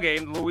conference ball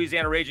game, the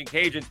Louisiana Raging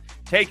Cajuns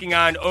taking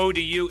on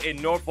ODU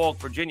in Norfolk,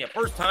 Virginia.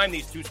 First time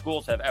these two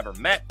schools have ever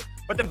met.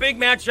 But the big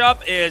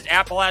matchup is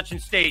Appalachian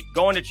State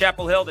going to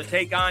Chapel Hill to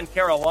take on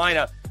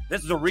Carolina.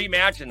 This is a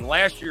rematch in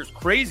last year's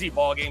crazy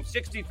ball game,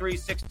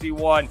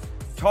 63-61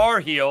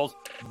 Tar Heels.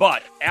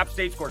 But App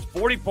State scores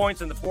 40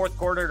 points in the fourth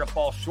quarter to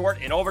fall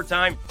short in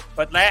overtime.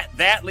 But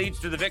that leads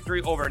to the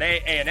victory over an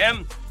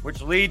A&M,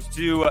 which leads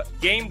to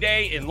game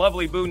day in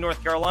lovely Boone,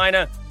 North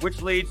Carolina,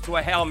 which leads to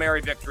a Hail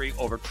Mary victory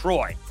over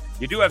Troy.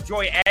 You do have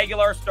Joey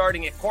Aguilar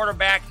starting at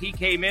quarterback. He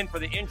came in for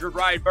the injured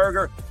Ryan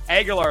Berger.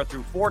 Aguilar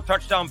threw 4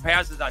 touchdown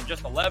passes on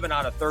just 11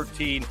 out of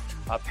 13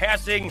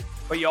 passing.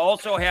 But you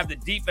also have the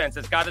defense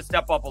that's got to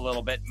step up a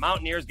little bit.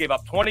 Mountaineers gave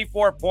up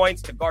 24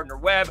 points to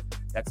Gardner-Webb.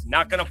 That's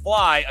not going to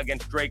fly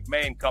against Drake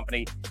May and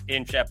company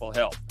in Chapel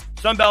Hill.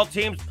 Sunbelt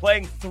teams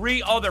playing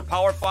 3 other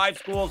Power 5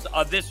 schools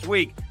this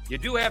week. You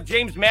do have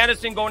James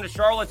Madison going to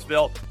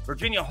Charlottesville.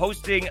 Virginia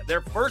hosting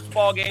their first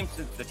ball game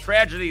since the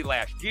tragedy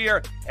last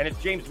year. And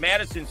it's James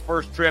Madison's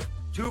first trip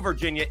to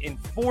Virginia in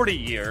 40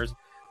 years.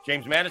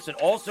 James Madison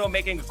also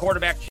making a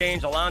quarterback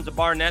change. Alonzo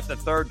Barnett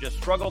III just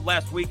struggled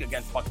last week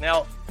against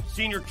Bucknell.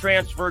 Senior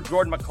transfer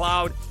Jordan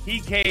McLeod, he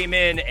came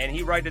in and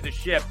he righted the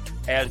ship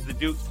as the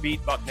Dukes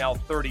beat Bucknell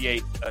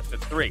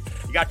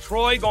 38-3. You got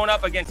Troy going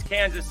up against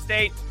Kansas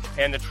State,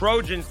 and the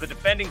Trojans, the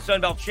defending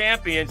Sun Belt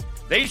champions,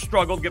 they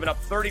struggled, giving up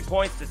 30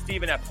 points to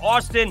Stephen F.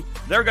 Austin.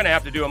 They're going to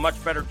have to do a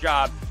much better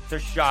job to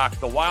shock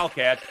the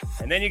Wildcats.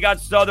 And then you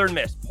got Southern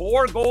Miss.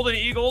 Poor Golden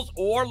Eagles,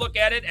 or look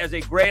at it as a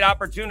great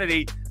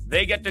opportunity.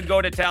 They get to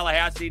go to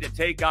Tallahassee to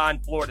take on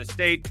Florida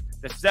State.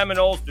 The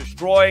Seminoles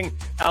destroying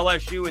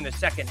LSU in the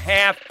second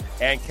half.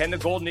 And can the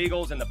Golden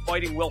Eagles and the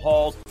Fighting Will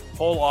Halls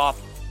pull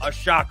off a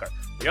shocker?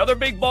 The other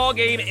big ball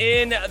game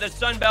in the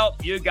Sun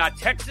Belt, you got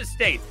Texas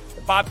State.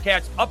 The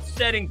Bobcats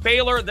upsetting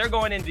Baylor. They're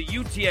going into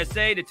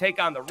UTSA to take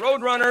on the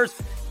Roadrunners.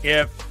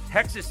 If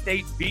Texas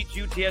State beats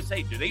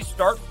UTSA, do they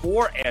start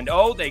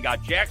 4-0? They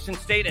got Jackson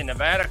State and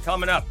Nevada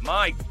coming up.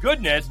 My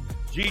goodness,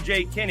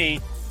 G.J. Kinney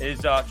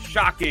is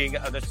shocking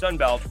the Sun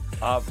Belt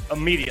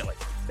immediately.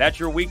 That's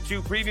your Week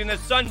 2 preview in the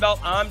Sun Belt.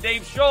 I'm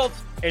Dave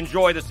Schultz.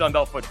 Enjoy the Sun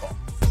Belt football.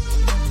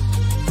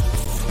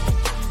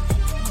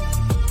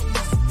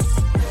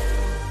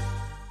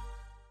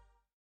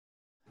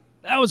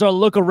 That was our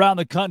look around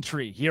the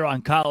country here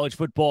on College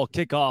Football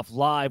Kickoff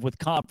Live with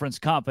Conference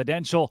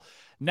Confidential.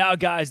 Now,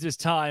 guys, it's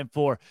time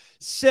for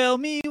Sell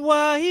Me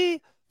Why.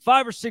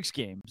 5 or 6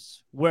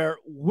 games where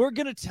we're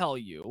going to tell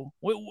you,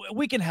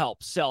 we can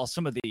help sell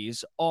some of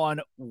these on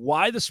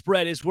why the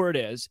spread is where it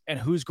is and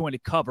who's going to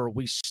cover.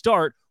 We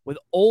start with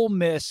Ole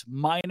Miss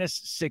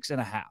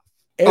 -6.5.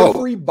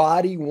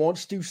 Everybody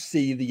wants to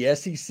see the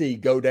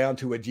SEC go down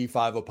to a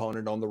G5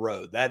 opponent on the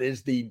road. That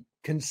is the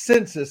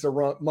consensus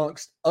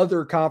amongst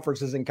other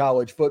conferences in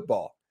college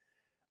football.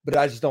 But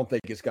I just don't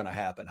think it's going to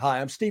happen. Hi,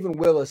 I'm Stephen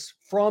Willis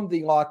from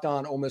the Locked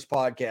On Ole Miss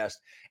podcast,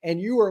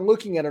 and you are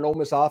looking at an Ole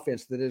Miss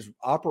offense that is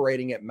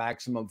operating at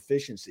maximum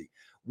efficiency.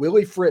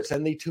 Willie Fritz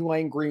and the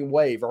Tulane Green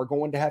Wave are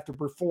going to have to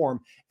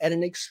perform at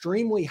an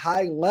extremely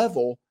high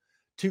level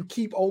to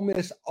keep Ole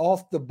Miss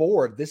off the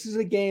board. This is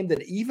a game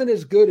that, even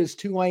as good as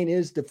Tulane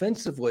is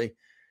defensively,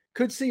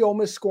 could see Ole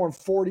Miss scoring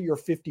 40 or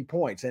 50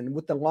 points. And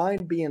with the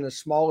line being as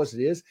small as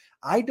it is,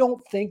 I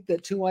don't think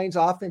that Tulane's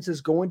offense is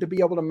going to be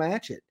able to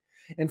match it.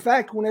 In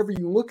fact, whenever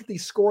you look at the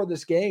score of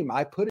this game,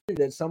 I put it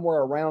at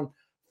somewhere around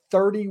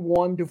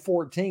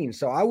 31-14.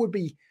 So I would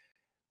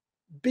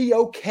be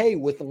okay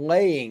with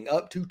laying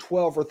up to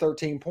 12 or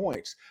 13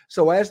 points.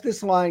 So as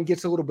this line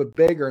gets a little bit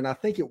bigger, and I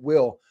think it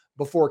will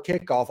before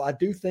kickoff, I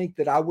do think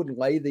that I would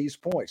lay these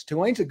points.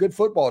 Tulane's a good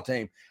football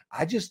team.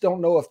 I just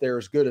don't know if they're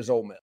as good as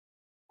Ole Miss.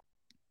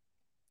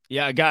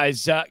 Yeah,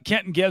 guys,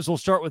 Kenton Gibbs, we'll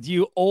start with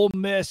you. Ole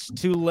Miss,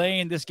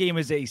 Tulane. This game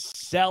is a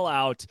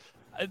sellout.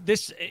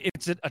 It's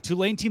a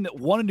Tulane team that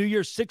won a New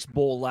Year's Six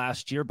Bowl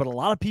last year, but a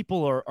lot of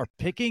people are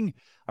picking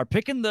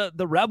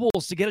the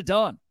Rebels to get it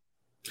done.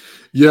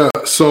 Yeah,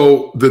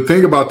 so the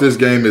thing about this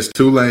game is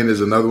Tulane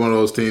is another one of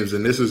those teams,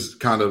 and this is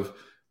kind of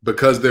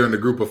because they're in the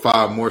group of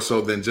five more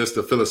so than just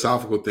a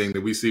philosophical thing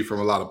that we see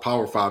from a lot of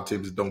Power 5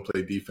 teams that don't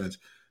play defense.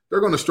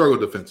 They're going to struggle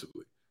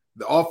defensively.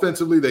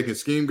 Offensively, they can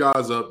scheme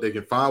guys up. They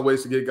can find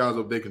ways to get guys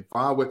up. They can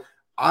find ways.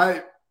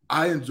 I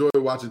enjoy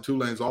watching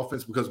Tulane's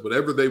offense because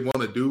whatever they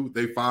want to do,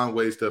 they find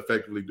ways to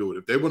effectively do it.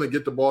 If they want to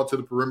get the ball to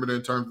the perimeter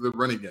in terms of the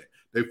running game,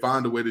 they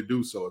find a way to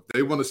do so. If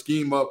they want to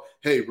scheme up,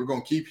 hey, we're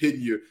going to keep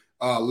hitting you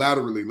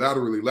laterally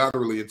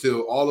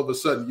until all of a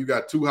sudden you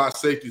got two high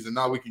safeties and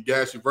now we can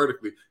gas you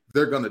vertically,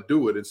 they're going to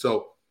do it. And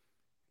so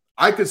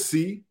I could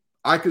see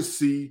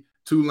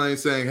Tulane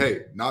saying,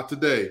 hey, not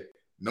today.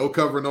 No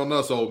covering on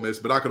us, Ole Miss.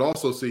 But I could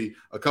also see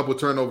a couple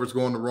turnovers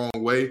going the wrong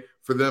way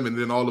for them, and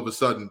then all of a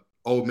sudden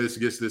Ole Miss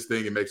gets this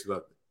thing and makes it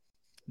ugly.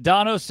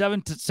 Dono,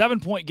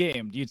 7-point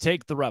game. Do you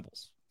take the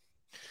Rebels?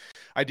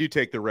 I do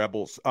take the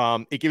Rebels.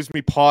 It gives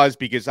me pause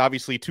because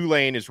obviously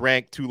Tulane is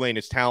ranked, Tulane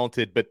is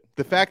talented, but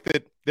the fact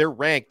that they're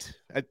ranked,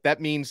 that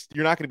means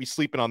you're not going to be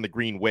sleeping on the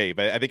green wave.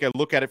 I think I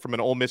look at it from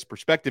an Ole Miss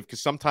perspective because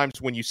sometimes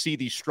when you see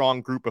these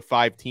strong group of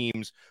 5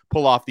 teams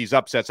pull off these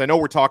upsets, I know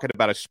we're talking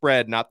about a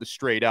spread, not the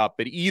straight up,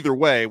 but either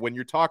way, when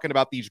you're talking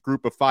about these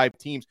group of 5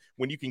 teams,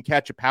 when you can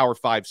catch a Power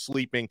 5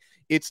 sleeping,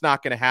 it's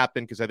not going to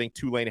happen because I think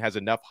Tulane has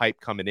enough hype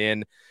coming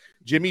in.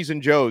 Jimmy's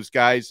and Joe's,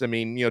 guys. I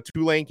mean,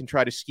 Tulane can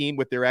try to scheme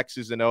with their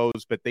X's and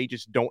O's, but they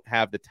just don't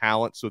have the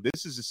talent. So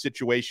this is a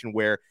situation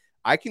where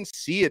I can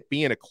see it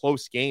being a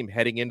close game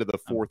heading into the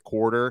fourth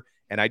quarter,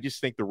 and I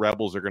just think the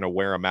Rebels are going to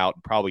wear them out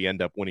and probably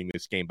end up winning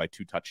this game by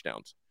 2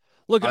 touchdowns.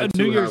 Look, I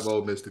New Year's have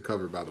Ole Miss to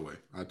cover, by the way.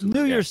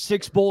 New Year's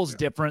Six Bowl is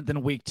different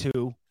than week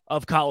 2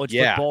 of college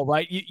football,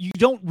 right? You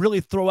don't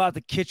really throw out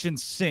the kitchen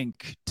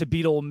sink to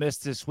beat Ole Miss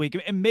this week,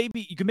 and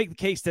maybe you can make the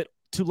case that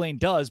Tulane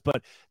does,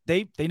 but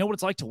they know what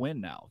it's like to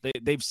win now.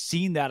 They've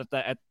seen that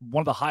at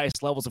one of the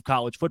highest levels of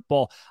college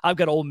football. I've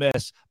got Ole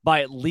Miss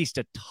by at least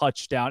a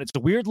touchdown. It's a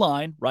weird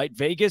line, right?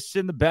 Vegas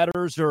and the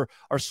bettors are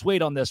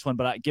swayed on this one,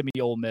 but give me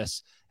Ole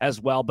Miss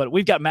as well. But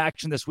we've got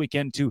action this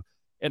weekend to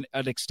an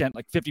extent,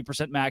 like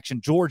 50%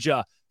 action.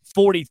 Georgia,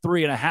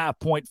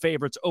 43.5-point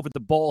favorites over the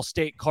Ball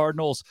State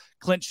Cardinals.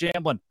 Clint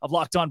Shamblin of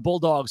Locked On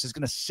Bulldogs is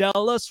going to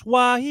sell us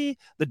why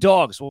the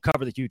Dogs will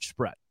cover the huge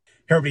spread.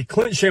 Hey, everybody,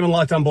 Clint Shamblin,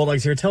 Locked On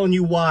Bulldogs here, telling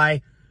you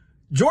why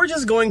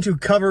Georgia's going to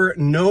cover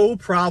no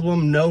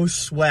problem, no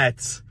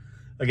sweat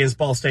against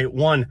Ball State.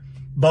 1,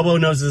 Bobo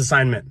knows his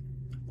assignment.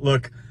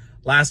 Look,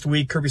 last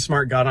week, Kirby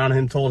Smart got on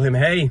him, told him,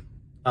 hey,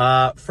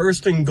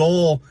 first and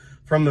goal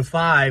from the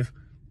 5,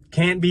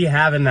 can't be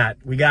having that.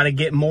 We got to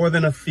get more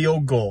than a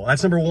field goal.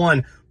 That's number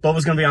 1.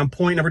 Bobo's going to be on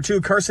point. Number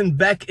 2, Carson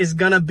Beck is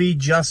going to be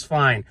just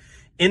fine.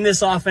 In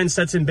this offense,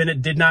 Stetson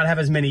Bennett did not have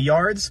as many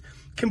yards,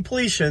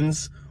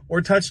 completions, or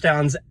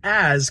touchdowns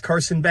as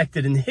Carson Beck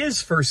did in his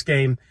first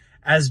game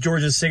as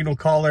Georgia's signal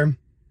caller.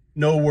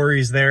 No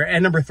worries there.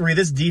 And number 3,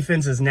 this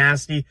defense is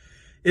nasty.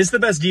 It's the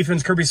best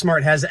defense Kirby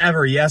Smart has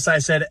ever, yes, I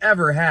said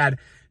ever had.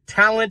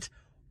 Talent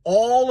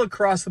all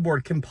across the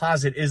board.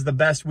 Composite is the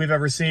best we've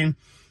ever seen,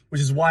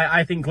 which is why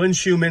I think Glenn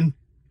Schumann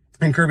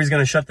and Kirby's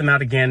going to shut them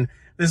out again.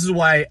 This is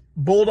why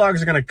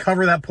Bulldogs are going to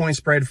cover that point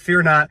spread.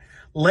 Fear not.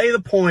 Lay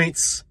the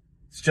points.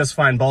 It's just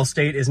fine. Ball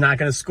State is not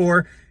going to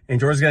score, and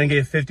Georgia's going to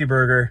get a 50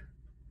 burger.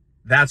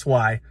 That's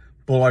why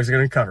Bulldogs are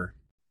going to cover.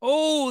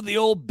 Oh, the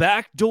old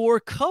backdoor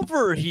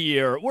cover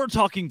here. We're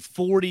talking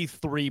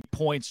 43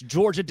 points.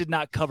 Georgia did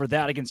not cover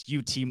that against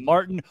UT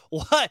Martin.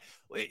 What?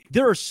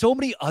 There are so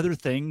many other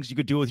things you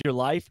could do with your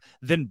life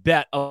than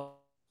bet a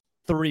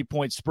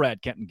 3-point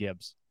spread, Kenton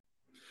Gibbs.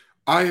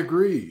 I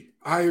agree.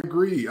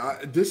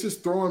 This is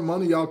throwing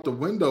money out the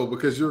window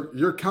because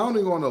you're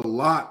counting on a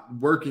lot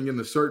working in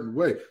a certain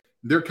way.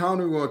 They're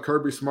counting on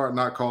Kirby Smart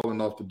not calling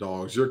off the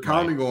Dogs. You're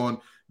counting on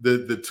the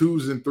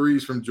 2s and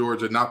 3s from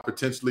Georgia not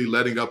potentially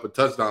letting up a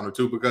touchdown or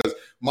 2 because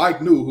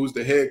Mike New, who's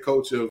the head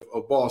coach of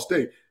Ball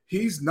State,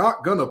 he's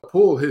not going to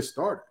pull his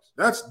starters.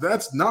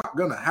 That's not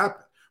going to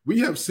happen. We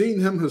have seen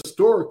him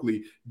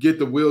historically get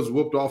the wheels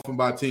whooped off him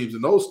by teams,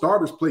 and those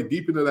starters play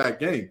deep into that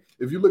game.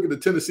 If you look at the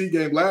Tennessee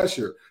game last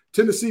year,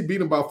 Tennessee beat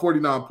them by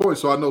 49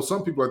 points, so I know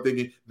some people are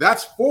thinking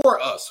that's for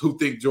us who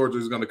think Georgia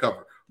is going to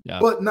cover. Yeah.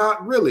 But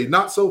not really,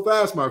 not so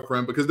fast, my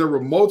friend, because there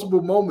were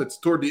multiple moments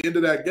toward the end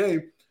of that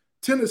game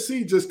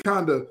Tennessee just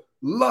kind of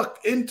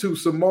lucked into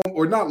some moment,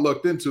 or not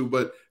lucked into,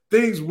 but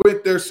things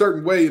went their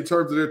certain way in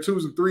terms of their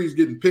 2s and 3s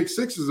getting pick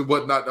 6s and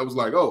whatnot. That was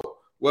like, oh,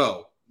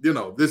 well,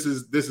 this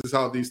is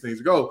how these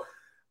things go.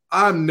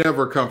 I'm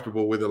never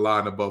comfortable with a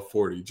line above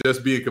 40,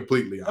 just being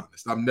completely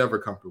honest. I'm never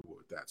comfortable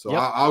with that. So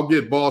I'll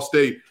get Ball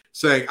State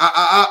saying,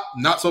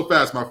 not so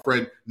fast, my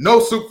friend.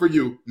 No soup for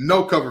you,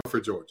 no cover for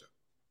Georgia.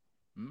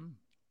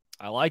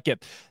 I like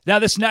it. Now,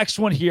 this next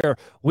one here,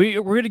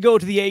 we're going to go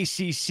to the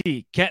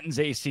ACC, Kenton's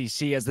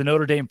ACC, as the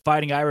Notre Dame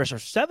Fighting Irish are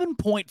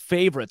 7-point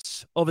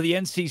favorites over the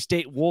NC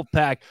State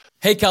Wolfpack.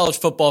 Hey, college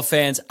football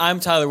fans.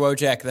 I'm Tyler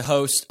Wojak, the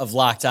host of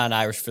Locked On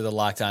Irish for the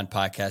Locked On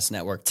Podcast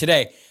Network.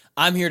 Today,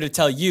 I'm here to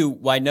tell you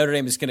why Notre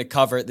Dame is going to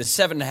cover the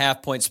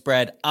 7.5-point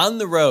spread on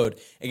the road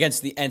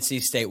against the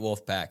NC State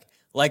Wolfpack.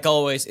 Like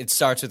always, it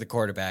starts with the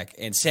quarterback,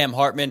 and Sam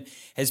Hartman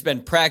has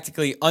been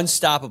practically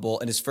unstoppable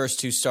in his first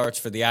 2 starts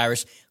for the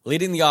Irish,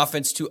 leading the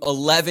offense to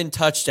 11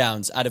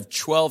 touchdowns out of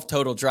 12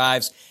 total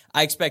drives.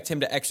 I expect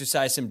him to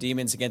exercise some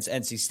demons against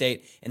NC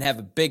State and have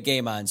a big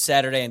game on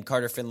Saturday in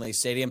Carter Finley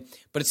Stadium.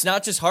 But it's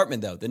not just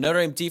Hartman, though. The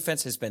Notre Dame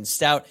defense has been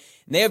stout,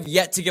 and they have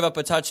yet to give up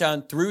a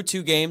touchdown through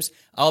 2 games,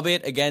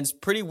 albeit against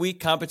pretty weak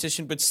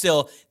competition, but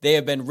still, they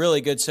have been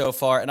really good so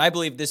far. And I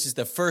believe this is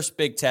the first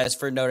big test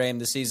for Notre Dame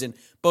this season,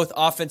 both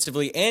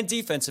offensively and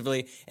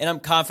defensively, and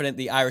I'm confident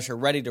the Irish are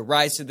ready to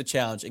rise to the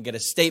challenge and get a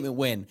statement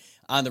win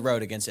on the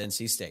road against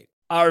NC State.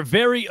 Our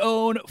very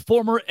own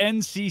former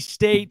NC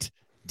State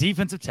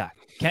defensive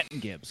tackle, Kenton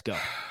Gibbs. Go.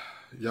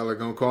 Y'all are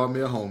going to call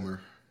me a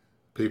homer.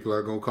 People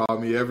are going to call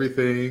me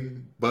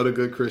everything but a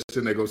good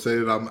Christian. They're going to say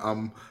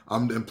that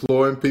I'm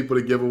imploring people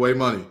to give away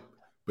money.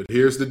 But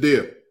here's the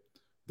deal.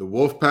 The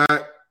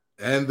Wolfpack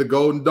and the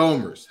Golden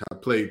Domers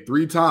have played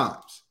 3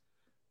 times,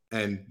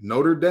 and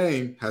Notre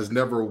Dame has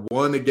never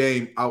won a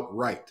game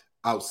outright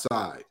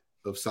outside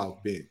of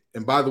South Bend.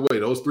 And by the way,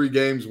 those 3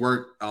 games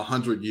weren't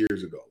 100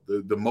 years ago.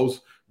 The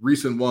most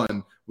recent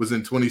one was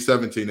in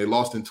 2017. They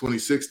lost in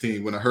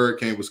 2016 when a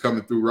hurricane was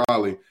coming through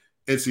Raleigh.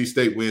 NC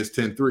State wins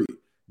 10-3.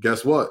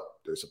 Guess what?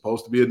 There's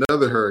supposed to be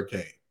another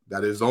hurricane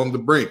that is on the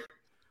brink.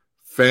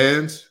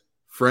 Fans,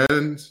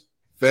 friends,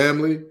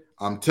 family,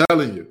 I'm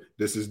telling you,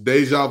 this is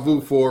deja vu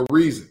for a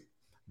reason.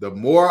 The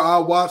more I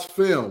watch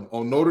film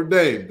on Notre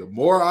Dame, the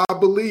more I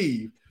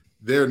believe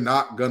they're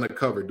not going to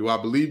cover. Do I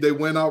believe they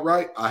win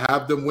outright? I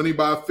have them winning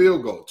by a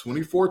field goal,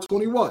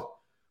 24-21.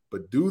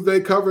 But do they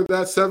cover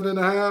that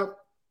 7.5?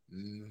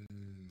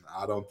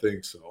 I don't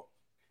think so.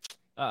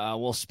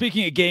 Well,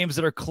 speaking of games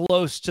that are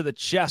close to the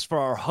chest for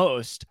our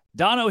host,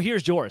 Dono,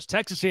 here's yours.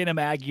 Texas A&M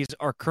Aggies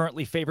are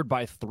currently favored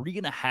by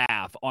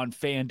 3.5 on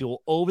FanDuel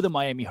over the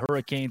Miami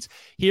Hurricanes.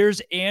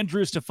 Here's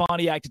Andrew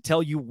Stefaniak to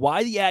tell you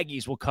why the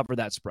Aggies will cover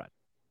that spread.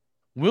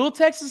 Will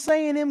Texas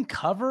A&M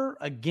cover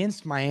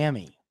against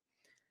Miami?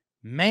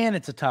 Man,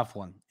 it's a tough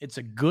one. It's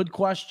a good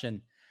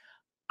question.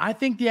 I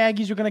think the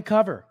Aggies are going to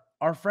cover.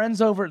 Our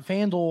friends over at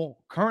FanDuel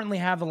currently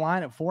have the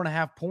line at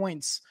 4.5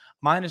 points,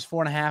 minus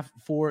 4.5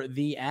 for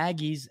the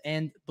Aggies.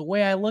 And the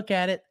way I look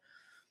at it,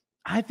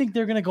 I think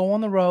they're going to go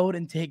on the road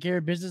and take care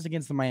of business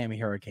against the Miami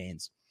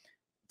Hurricanes.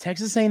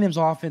 Texas A&M's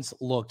offense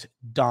looked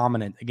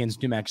dominant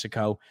against New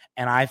Mexico,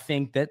 and I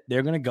think that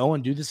they're going to go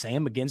and do the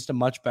same against a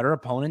much better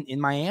opponent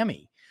in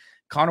Miami.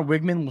 Connor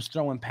Wigman was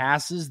throwing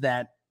passes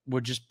that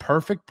were just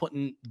perfect,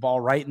 putting the ball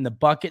right in the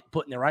bucket,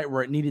 putting it right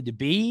where it needed to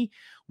be.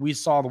 We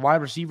saw the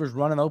wide receivers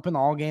running open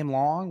all game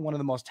long, one of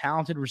the most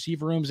talented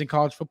receiver rooms in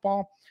college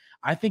football.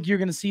 I think you're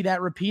going to see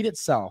that repeat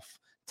itself.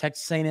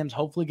 Texas A&M's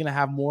hopefully going to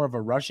have more of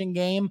a rushing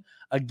game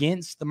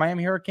against the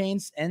Miami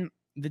Hurricanes, and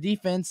the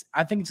defense,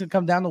 I think it's going to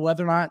come down to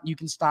whether or not you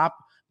can stop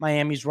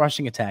Miami's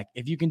rushing attack.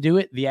 If you can do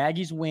it, the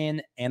Aggies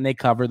win, and they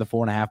cover the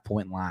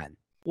 4.5-point line.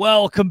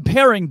 Well,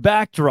 comparing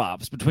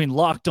backdrops between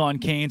Locked On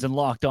Canes and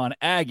Locked On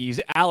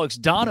Aggies, Alex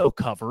Dono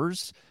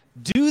covers.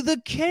 Do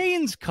the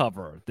Canes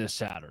cover this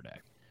Saturday?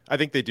 I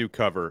think they do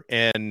cover.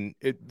 And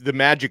the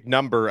magic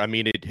number, I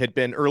mean, it had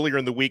been earlier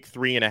in the week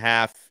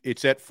 3.5.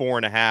 It's at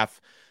 4.5.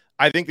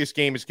 I think this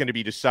game is going to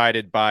be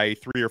decided by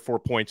 3 or 4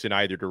 points in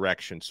either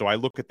direction. So I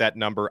look at that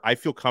number. I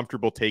feel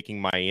comfortable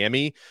taking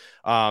Miami.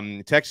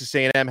 Texas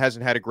A&M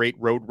hasn't had a great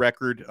road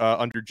record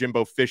under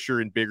Jimbo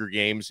Fisher in bigger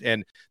games.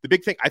 And the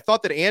big thing, I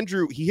thought that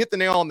Andrew, he hit the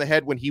nail on the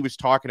head when he was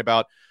talking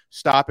about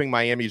stopping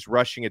Miami's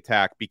rushing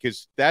attack,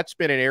 because that's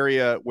been an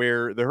area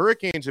where the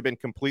Hurricanes have been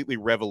completely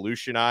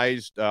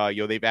revolutionized.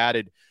 They've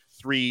added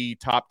 3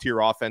 top-tier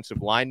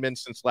offensive linemen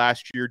since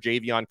last year,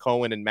 Javion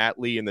Cohen and Matt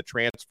Lee in the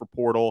transfer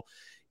portal.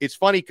 It's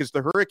funny because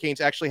the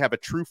Hurricanes actually have a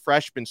true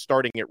freshman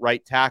starting at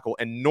right tackle.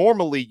 And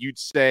normally you'd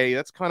say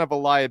that's kind of a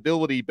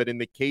liability. But in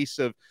the case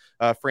of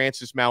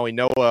Francis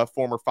Maui-Noa,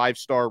 former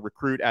 5-star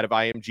recruit out of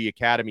IMG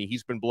Academy,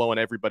 he's been blowing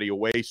everybody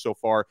away so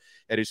far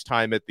at his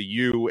time at the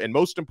U. And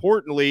most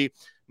importantly,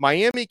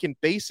 Miami can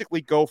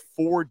basically go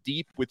 4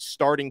 deep with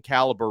starting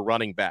caliber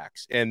running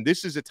backs. And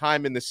this is a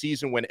time in the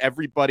season when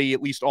everybody,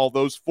 at least all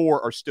those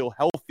 4, are still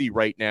healthy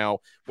right now.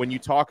 When you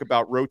talk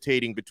about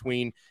rotating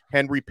between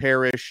Henry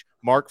Parrish,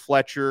 Mark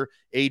Fletcher,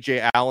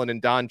 A.J. Allen,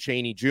 and Don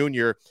Chaney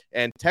Jr.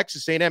 And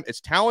Texas A&M,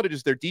 as talented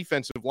as their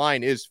defensive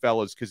line is,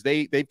 fellas, because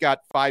they've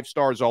got 5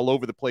 stars all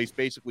over the place,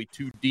 basically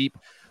 2 deep.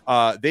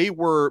 They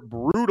were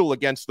brutal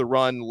against the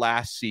run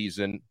last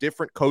season.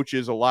 Different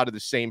coaches, a lot of the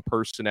same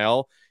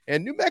personnel.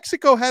 And New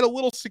Mexico had a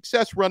little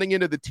success running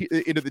into the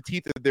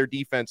teeth of their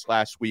defense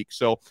last week.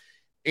 So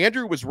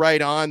Andrew was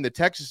right on. The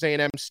Texas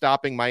A&M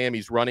stopping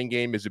Miami's running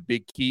game is a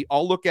big key.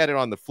 I'll look at it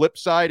on the flip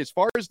side. As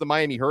far as the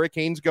Miami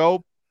Hurricanes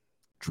go,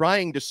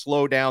 trying to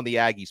slow down the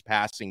Aggies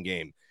passing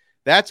game.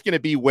 That's going to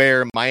be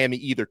where Miami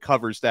either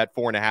covers that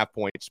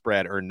 4.5-point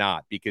spread or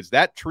not, because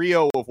that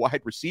trio of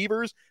wide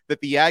receivers that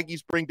the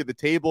Aggies bring to the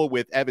table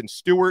with Evan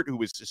Stewart, who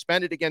was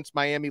suspended against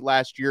Miami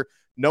last year,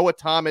 Noah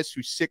Thomas,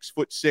 who's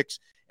 6'6",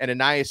 and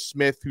Anais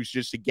Smith, who's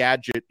just a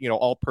gadget,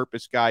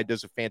 all-purpose guy,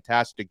 does a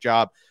fantastic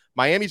job.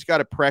 Miami's got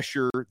to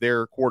pressure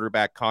their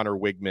quarterback, Connor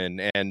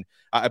Wigman, and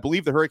I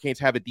believe the Hurricanes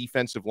have a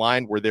defensive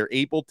line where they're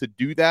able to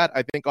do that,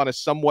 I think, on a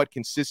somewhat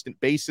consistent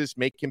basis,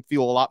 make him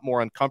feel a lot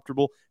more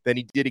uncomfortable than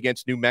he did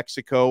against New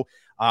Mexico.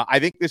 I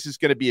think this is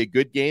going to be a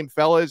good game,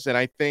 fellas, and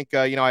I think,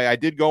 I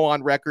did go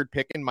on record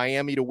picking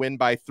Miami to win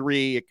by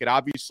 3. It could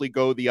obviously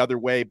go the other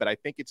way, but I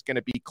think it's going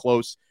to be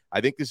close. I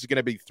think this is going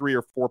to be a 3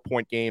 or 4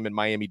 point game, and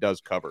Miami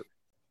does cover.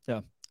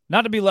 Yeah,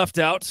 not to be left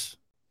out,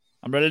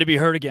 I'm ready to be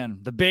heard again.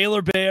 The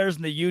Baylor Bears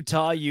and the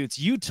Utah Utes.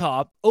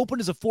 Utah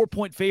opened as a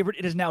 4-point favorite.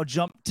 It has now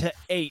jumped to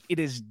 8. It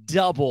is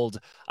doubled.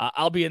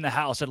 I'll be in the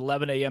house at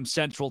 11 a.m.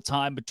 Central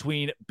Time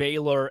between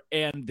Baylor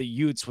and the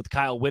Utes with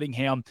Kyle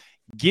Whittingham.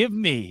 Give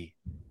me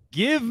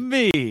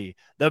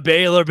the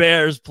Baylor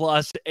Bears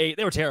plus 8.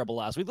 They were terrible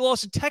last week. They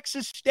lost to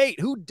Texas State.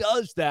 Who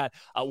does that?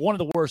 One of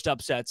the worst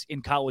upsets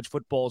in college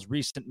football's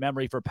recent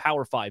memory for a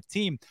Power 5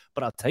 team.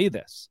 But I'll tell you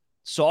this.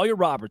 Sawyer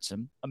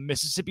Robertson, a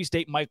Mississippi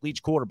State Mike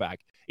Leach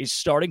quarterback, is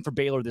starting for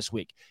Baylor this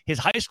week. His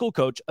high school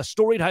coach, a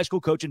storied high school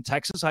coach in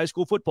Texas high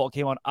school football,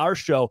 came on our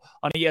show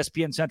on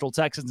ESPN Central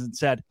Texans and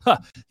said,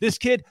 this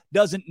kid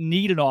doesn't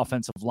need an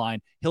offensive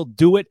line. He'll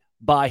do it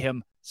by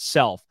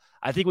himself.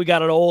 I think we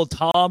got an old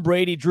Tom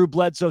Brady, Drew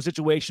Bledsoe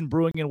situation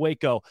brewing in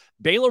Waco.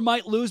 Baylor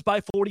might lose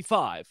by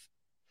 45,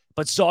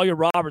 but Sawyer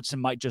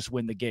Robertson might just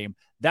win the game.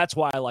 That's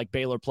why I like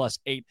Baylor plus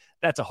 8.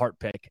 That's a heart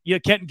pick.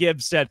 Kenton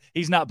Gibbs said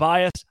he's not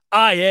biased.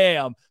 I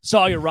am.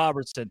 Sawyer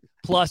Robertson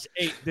plus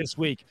 8 this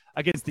week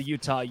against the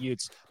Utah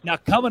Utes. Now,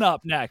 coming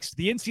up next,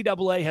 the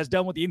NCAA has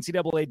done what the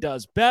NCAA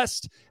does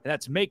best, and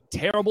that's make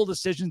terrible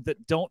decisions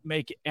that don't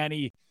make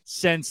any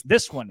sense.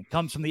 This one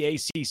comes from the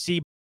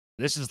ACC.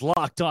 This is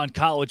Locked On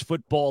College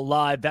Football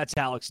Live. That's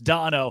Alex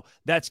Dono.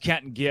 That's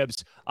Kenton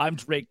Gibbs. I'm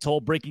Drake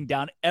Toll, breaking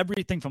down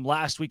everything from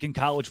last week in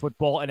college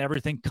football and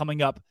everything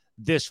coming up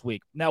this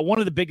week. Now, one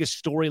of the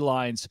biggest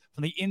storylines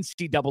from the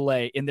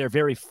NCAA in their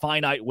very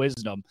finite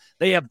wisdom,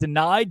 they have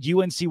denied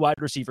UNC wide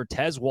receiver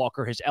Tez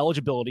Walker his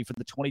eligibility for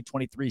the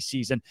 2023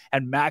 season,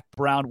 and Mac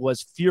Brown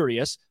was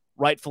furious,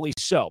 rightfully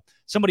so.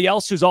 Somebody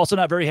else who's also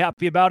not very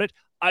happy about it,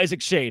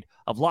 Isaac Shade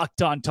of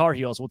Locked On Tar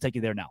Heels. We'll take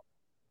you there now.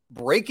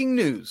 Breaking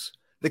news.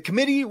 The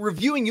committee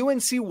reviewing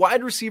UNC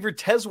wide receiver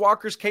Tez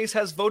Walker's case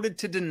has voted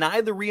to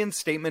deny the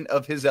reinstatement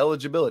of his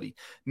eligibility,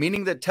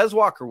 meaning that Tez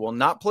Walker will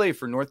not play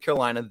for North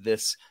Carolina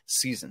this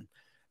season.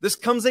 This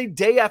comes a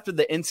day after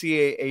the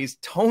NCAA's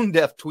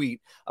tone-deaf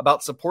tweet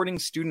about supporting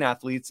student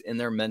athletes in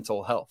their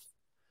mental health.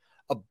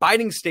 A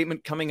biting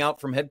statement coming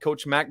out from head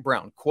coach Mac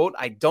Brown, quote,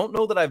 "I don't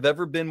know that I've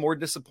ever been more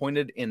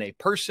disappointed in a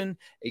person,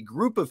 a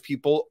group of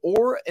people,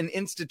 or an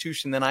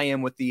institution than I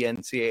am with the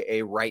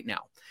NCAA right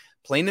now.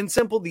 Plain and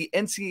simple, the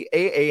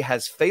NCAA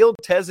has failed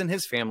Tez and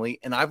his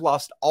family, and I've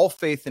lost all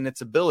faith in its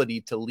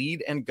ability to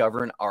lead and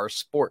govern our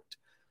sport."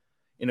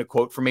 In a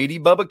quote from AD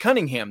Bubba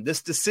Cunningham,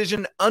 this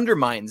decision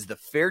undermines the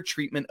fair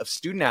treatment of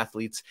student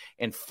athletes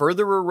and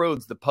further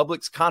erodes the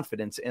public's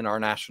confidence in our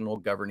national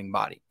governing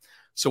body.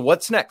 So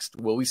what's next?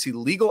 Will we see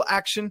legal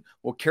action?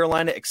 Will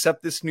Carolina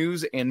accept this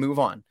news and move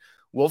on?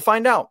 We'll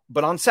find out.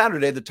 But on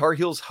Saturday, the Tar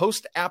Heels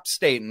host App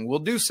State and will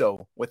do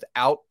so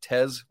without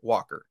Tez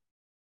Walker.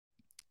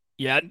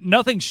 Yeah,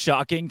 nothing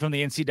shocking from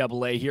the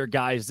NCAA here,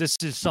 guys. This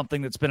is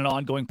something that's been an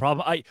ongoing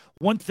problem.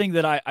 One thing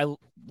that I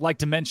like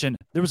to mention,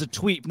 there was a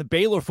tweet from the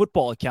Baylor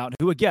football account,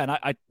 who, again,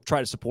 I try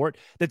to support,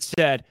 that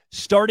said,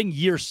 starting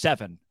year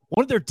 7,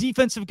 one of their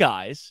defensive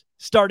guys,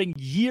 starting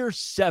year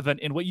 7,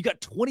 in what you got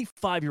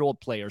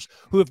 25-year-old players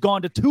who have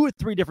gone to 2 or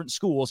 3 different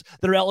schools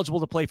that are eligible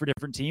to play for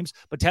different teams,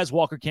 but Tez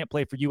Walker can't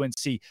play for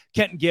UNC.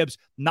 Kenton Gibbs,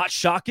 not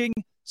shocking,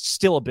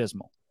 still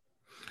abysmal.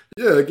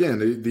 Yeah,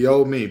 again, the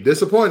old meme.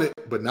 Disappointed,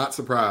 but not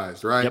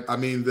surprised, right? Yep. I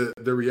mean,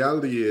 the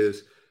reality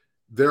is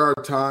there are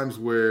times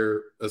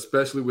where,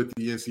 especially with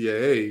the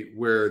NCAA,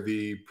 where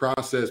the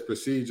process,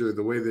 procedure,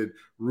 the way that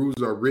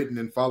rules are written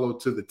and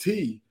followed to the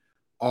T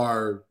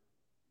are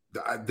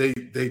they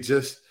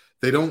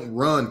don't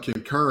run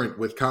concurrent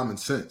with common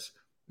sense.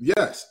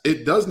 Yes,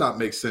 it does not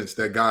make sense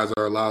that guys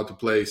are allowed to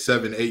play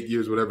 7, 8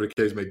 years, whatever the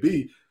case may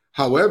be.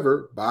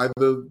 However, by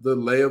the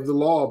lay of the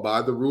law,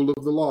 by the rule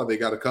of the law, they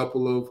got a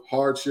couple of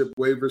hardship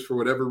waivers for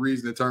whatever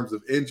reason in terms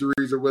of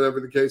injuries or whatever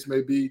the case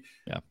may be.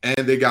 Yeah.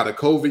 And they got a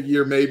COVID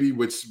year maybe,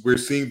 which we're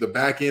seeing the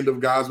back end of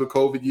guys with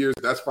COVID years.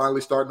 That's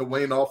finally starting to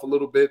wane off a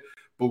little bit,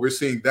 but we're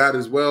seeing that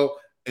as well.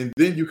 And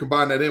then you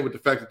combine that in with the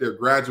fact that they're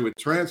graduate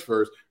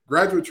transfers.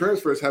 Graduate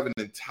transfers have an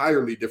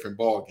entirely different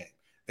ball game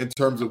in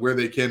terms of where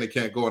they can and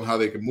can't go and how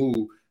they can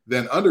move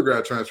than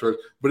undergrad transfers.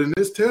 But in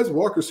this Tez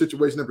Walker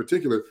situation in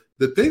particular,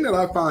 the thing that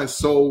I find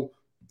so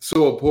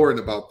important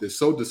about this,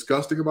 so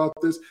disgusting about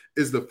this,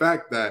 is the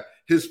fact that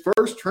his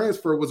first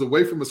transfer was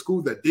away from a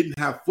school that didn't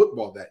have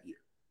football that year.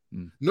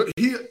 No,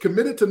 he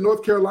committed to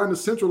North Carolina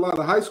Central out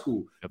of high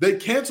school. They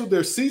canceled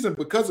their season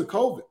because of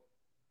COVID.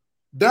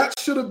 That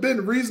should have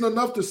been reason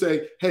enough to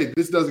say, hey,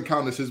 this doesn't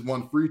count as his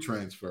one free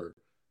transfer.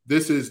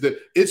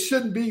 It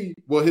shouldn't be,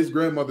 well, his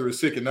grandmother is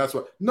sick and that's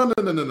why. No.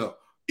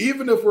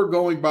 Even if we're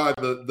going by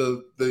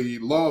the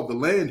law of the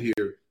land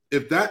here,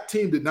 if that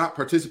team did not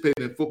participate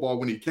in football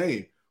when he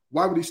came,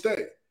 why would he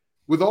stay?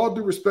 With all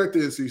due respect to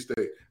NC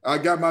State, I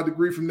got my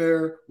degree from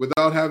there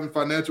without having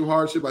financial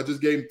hardship. I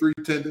just gave him 3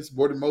 attendance,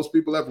 more than most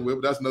people ever will,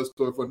 but that's another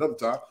story for another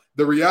time.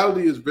 The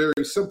reality is very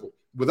simple.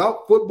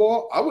 Without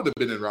football, I would have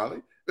been in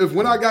Raleigh. If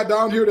when I got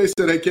down here, they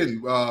said, hey,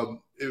 Ken,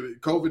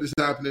 COVID is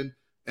happening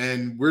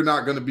and we're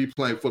not going to be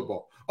playing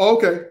football. Oh,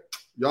 okay,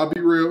 y'all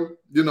be real.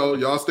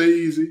 Y'all stay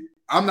easy.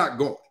 I'm not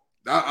going.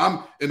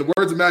 I'm in the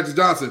words of Magic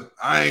Johnson,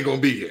 I ain't going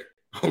to be here.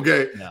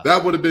 Okay,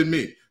 That would have been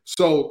me.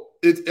 So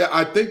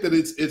I think that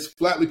it's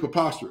flatly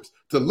preposterous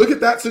to look at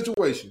that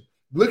situation,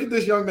 look at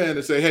this young man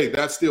and say, hey,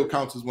 that still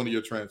counts as one of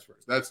your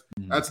transfers.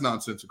 That's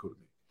nonsensical to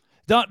me.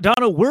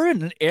 Donna, we're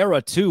in an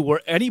era, too,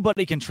 where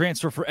anybody can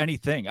transfer for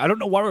anything. I don't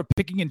know why we're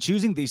picking and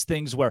choosing these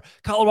things where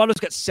Colorado's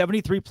got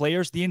 73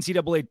 players. The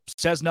NCAA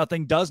says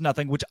nothing, does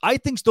nothing, which I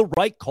think is the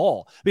right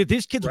call. I mean, if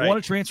these kids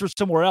want to transfer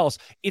somewhere else,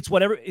 it's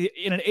whatever.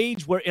 In an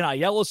age where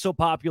NIL is so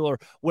popular,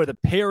 where the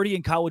parity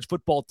in college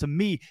football, to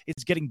me,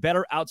 is getting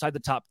better outside the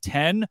top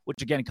 10,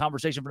 which, again,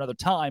 conversation for another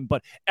time,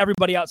 but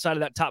everybody outside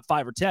of that top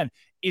 5 or 10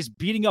 is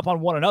beating up on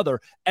one another.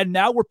 And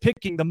now we're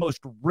picking the most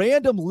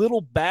random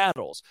little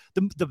battles,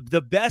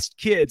 the best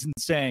kids, and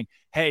saying,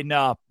 hey,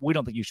 no, we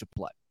don't think you should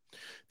play.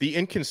 The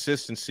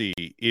inconsistency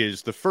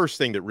is the first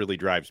thing that really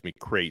drives me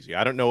crazy.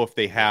 I don't know if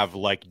they have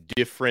like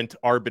different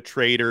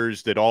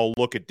arbitrators that all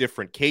look at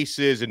different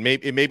cases, and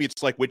maybe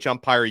it's like which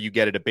umpire you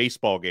get at a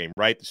baseball game,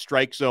 right? The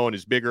strike zone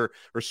is bigger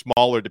or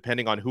smaller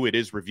depending on who it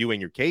is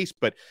reviewing your case.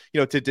 But,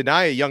 to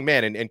deny a young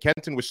man, and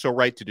Kenton was so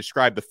right to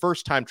describe the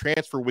first-time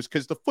transfer was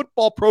because the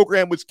football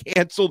program was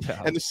canceled,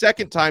 and the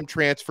second-time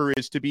transfer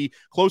is to be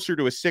closer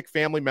to a sick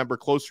family member,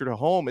 closer to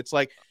home. It's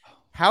like,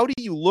 how do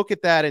you look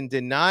at that and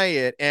deny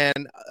it?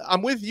 And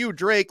I'm with you,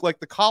 Drake,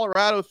 like the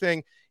Colorado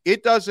thing,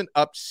 it doesn't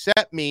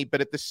upset me, but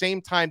at the same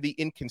time, the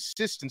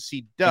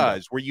inconsistency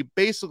does, where you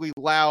basically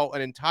allow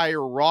an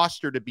entire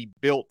roster to be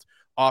built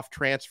off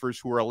transfers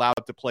who are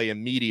allowed to play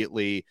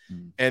immediately.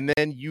 And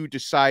then you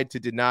decide to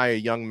deny a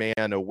young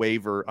man a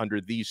waiver under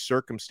these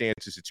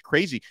circumstances. It's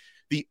crazy.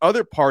 The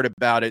other part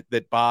about it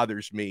that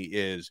bothers me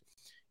is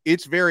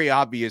it's very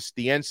obvious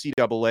the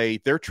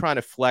NCAA, they're trying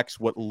to flex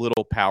what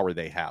little power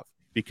they have,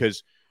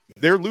 because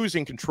they're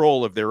losing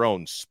control of their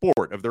own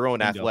sport, of their own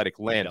athletic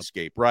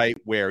landscape, right?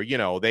 Where,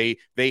 they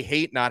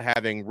hate not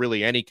having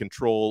really any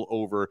control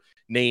over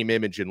name,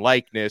 image, and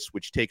likeness,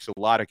 which takes a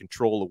lot of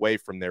control away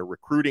from their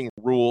recruiting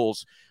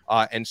rules.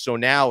 And so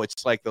now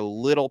it's like the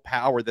little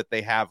power that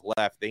they have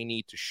left, they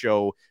need to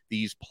show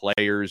these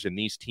players and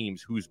these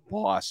teams who's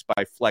boss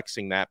by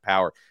flexing that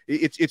power.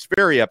 It's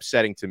very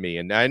upsetting to me.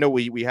 And I know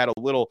we had a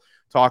little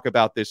talk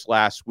about this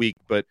last week,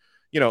 but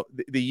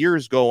the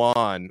years go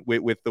on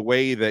with the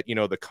way that,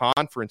 the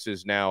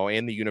conferences now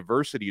and the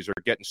universities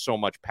are getting so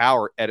much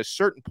power. At a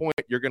certain point,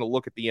 you're going to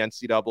look at the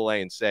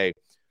NCAA and say,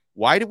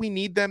 why do we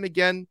need them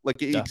again?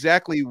 Like,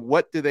 exactly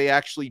what do they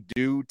actually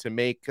do to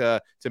make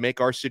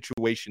our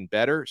situation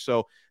better?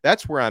 So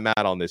that's where I'm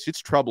at on this.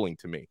 It's troubling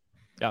to me.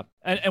 Yeah.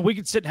 And we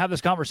could sit and have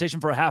this conversation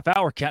for a half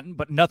hour, Kenton,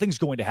 but nothing's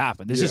going to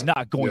happen. This is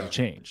not going to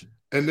change.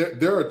 And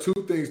there are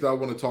 2 things that I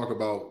want to talk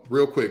about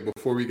real quick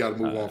before we got to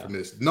move on from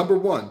this. Number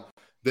one,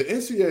 the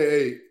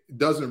NCAA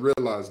doesn't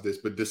realize this,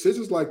 but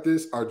decisions like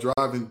this are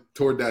driving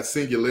toward that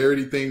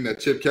singularity thing that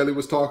Chip Kelly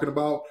was talking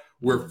about,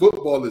 where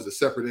football is a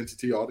separate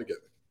entity altogether.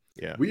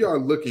 Yeah. We are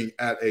looking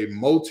at a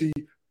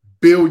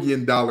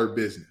multi-billion-dollar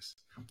business,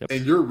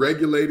 and you're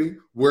regulating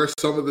where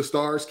some of the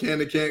stars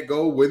can and can't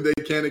go, when they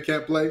can and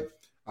can't play.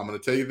 I'm going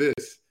to tell you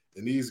this,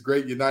 in these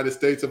great United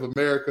States of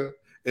America,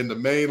 in the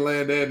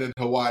mainland and in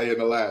Hawaii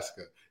and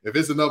Alaska, if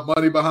it's enough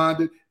money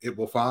behind it, it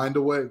will find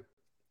a way.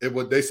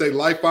 They say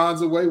life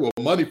finds a way. Well,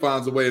 money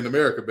finds a way in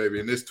America, baby.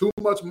 And there's too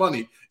much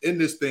money in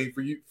this thing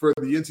for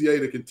the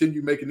NCAA to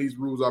continue making these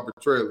rules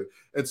arbitrarily.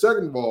 And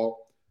second of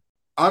all,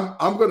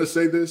 I'm going to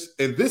say this,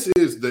 and this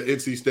is the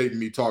NC State and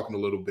me talking a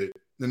little bit,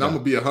 and I'm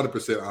going to be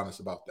 100% honest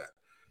about that.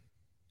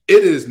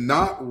 It is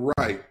not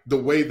right the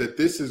way that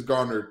this has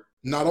garnered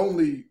not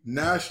only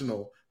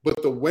national,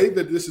 but the way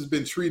that this has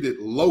been treated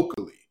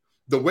locally.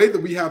 The way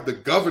that we have the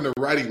governor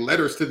writing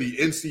letters to the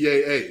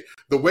NCAA,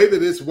 the way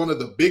that it's one of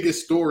the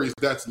biggest stories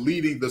that's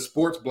leading the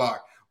sports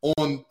block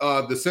on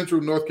the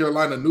Central North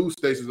Carolina news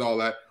stations and all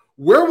that.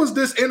 Where was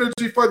this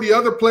energy for the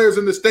other players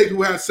in the state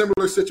who had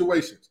similar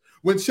situations?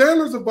 When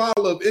Chandler Zavala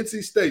of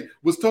NC State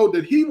was told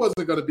that he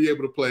wasn't going to be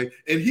able to play,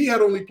 and he had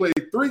only played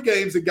 3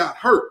 games and got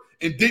hurt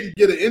and didn't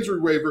get an injury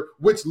waiver,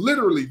 which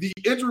literally the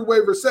injury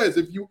waiver says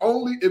if you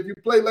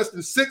play less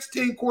than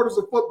 16 quarters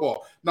of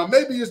football. Now,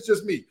 maybe it's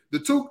just me. The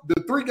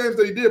 3 games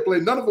that he did play,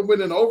 none of them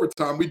went into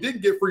overtime. We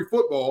didn't get free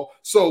football.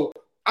 So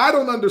I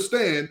don't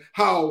understand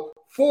how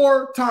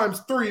 4 times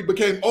 3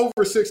 became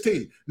over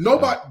 16.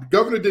 Nobody, the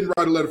governor didn't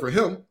write a letter for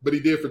him, but he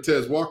did for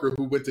Tez Walker,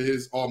 who went to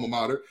his alma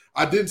mater.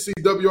 I didn't see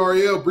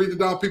WRAL breathing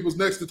down people's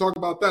necks to talk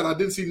about that. I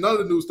didn't see none of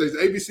the news stations,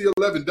 ABC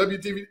 11,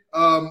 WTV,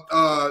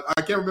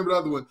 I can't remember the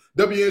other one,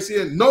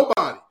 WNCN.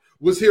 Nobody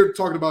was here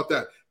talking about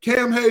that.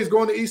 Cam Hayes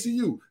going to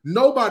ECU.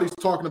 Nobody's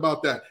talking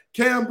about that.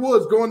 Cam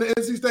Woods going to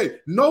NC State.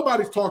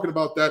 Nobody's talking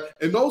about that.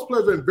 And those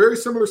players are in very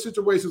similar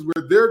situations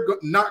where they're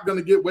not going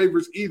to get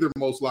waivers either,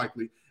 most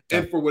likely.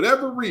 And for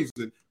whatever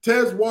reason,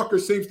 Tez Walker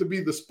seems to be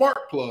the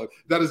spark plug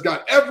that has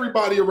got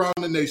everybody around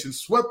the nation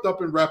swept up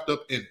and wrapped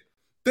up in it.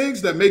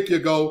 Things that make you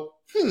go,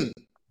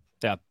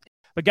 Yeah.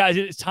 But, guys,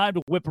 it's time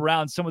to whip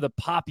around some of the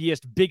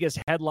poppiest, biggest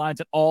headlines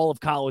in all of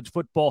college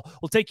football.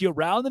 We'll take you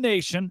around the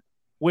nation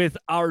with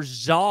our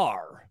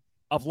czar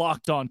of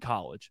Locked On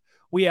College.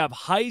 We have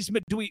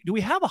Heisman. Do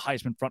we have a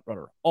Heisman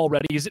frontrunner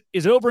already? Is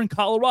it over in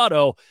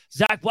Colorado?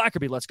 Zach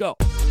Blackerby, let's go.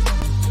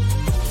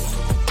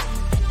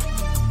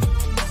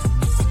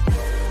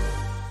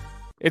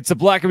 It's the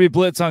Blackerby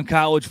Blitz on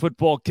College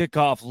Football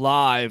Kickoff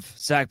Live.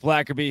 Zach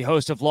Blackerby,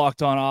 host of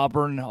Locked On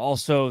Auburn,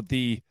 also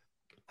the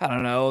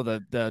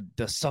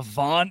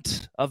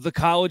savant of the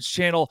college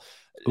channel.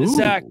 Ooh.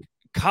 Zach,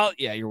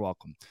 yeah, you're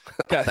welcome.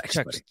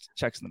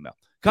 Checks in the mail.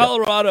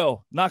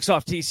 Colorado knocks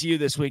off TCU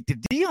this week.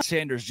 Did Deion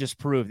Sanders just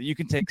prove that you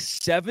can take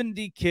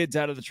 70 kids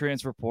out of the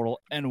transfer portal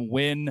and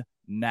win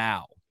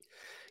now?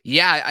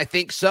 Yeah, I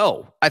think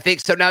so.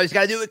 Now he's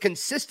got to do it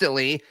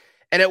consistently.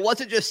 And it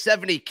wasn't just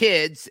 70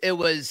 kids. It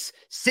was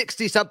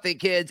 60-something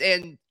kids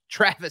and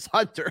Travis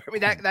Hunter. I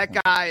mean,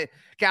 that guy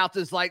counts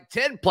as like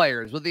 10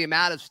 players with the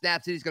amount of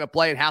snaps that he's going to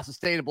play, and how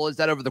sustainable is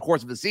that over the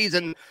course of the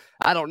season?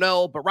 I don't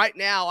know. But right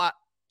now,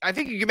 I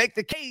think you can make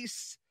the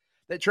case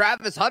that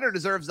Travis Hunter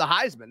deserves the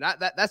Heisman.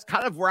 That's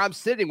kind of where I'm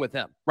sitting with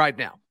him right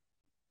now.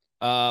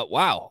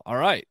 Wow. All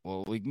right.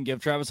 Well, we can give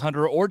Travis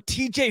Hunter or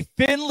TJ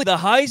Finley the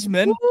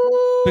Heisman.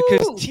 Woo!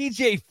 Because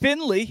TJ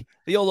Finley,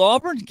 the old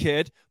Auburn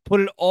kid, put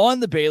it on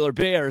the Baylor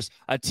Bears,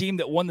 a team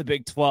that won the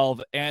Big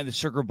 12 and the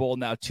Sugar Bowl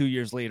now 2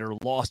 years later,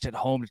 lost at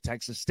home to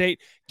Texas State,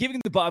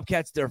 giving the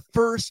Bobcats their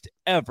first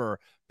ever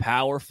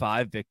Power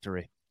 5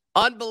 victory.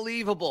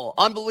 Unbelievable.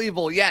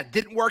 Yeah,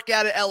 didn't work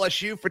out at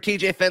LSU for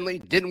TJ Finley.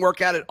 Didn't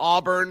work out at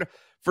Auburn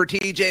for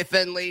TJ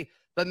Finley.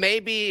 But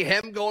maybe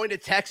him going to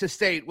Texas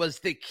State was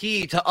the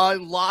key to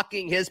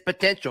unlocking his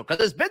potential,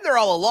 because it's been there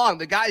all along.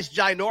 The guy's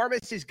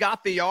ginormous. He's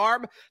got the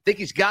arm. I think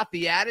he's got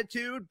the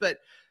attitude. But,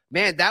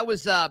 man, that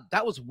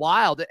was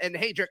wild. And,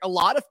 hey, Drake, a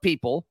lot of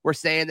people were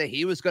saying that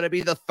he was going to be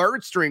the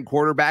third-string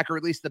quarterback, or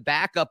at least the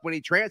backup, when he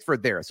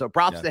transferred there. So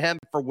props to him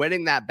for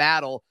winning that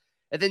battle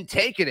and then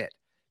taking it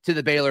to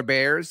the Baylor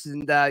Bears.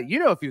 And you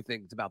know a few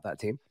things about that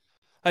team.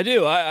 I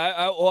do.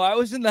 I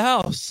was in the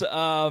house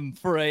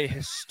for a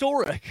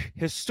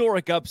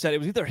historic upset. It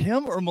was either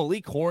him or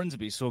Malik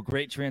Hornsby, so a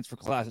great transfer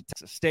class at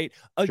Texas State.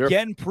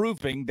 Again,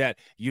 proving that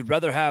you'd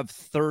rather have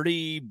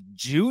 30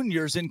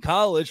 juniors in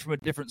college from a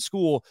different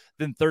school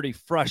than 30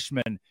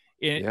 freshmen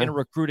in a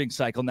recruiting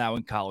cycle now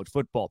in college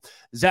football.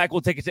 Zach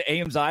will take it to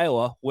Ames,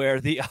 Iowa, where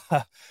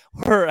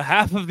where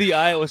half of the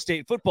Iowa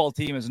State football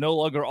team is no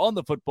longer on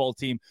the football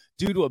team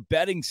due to a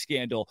betting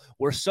scandal,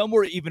 where some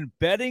were even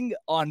betting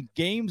on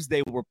games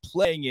they were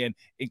playing in,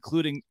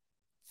 including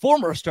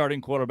former starting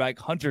quarterback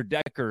Hunter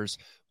Deckers.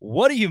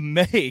 What do you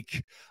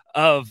make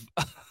of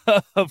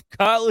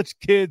college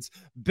kids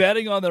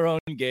betting on their own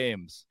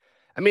games?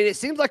 I mean, it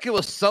seems like it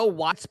was so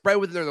widespread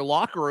within their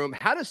locker room.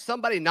 How does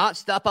somebody not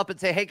step up and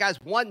say, hey, guys,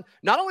 one,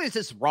 not only is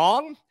this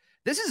wrong,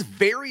 this is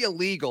very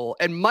illegal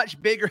and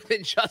much bigger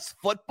than just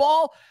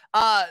football.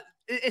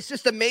 It's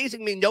just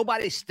amazing. I mean,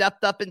 nobody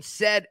stepped up and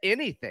said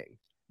anything,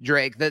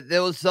 Drake, that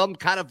there was some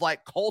kind of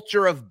like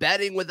culture of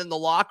betting within the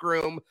locker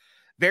room.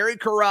 Very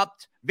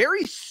corrupt,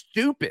 very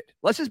stupid.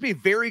 Let's just be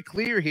very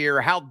clear here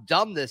how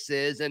dumb this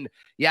is. And,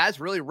 yeah, it's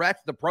really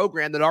wrecked the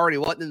program that already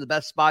wasn't in the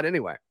best spot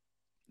anyway.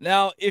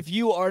 Now, if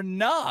you are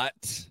not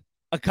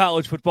a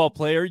college football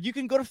player, you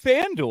can go to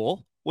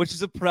FanDuel, which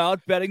is a proud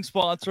betting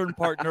sponsor and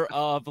partner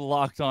of the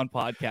Locked On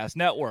Podcast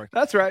Network.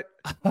 That's right.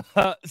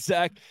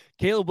 Zach,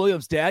 Caleb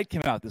Williams' dad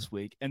came out this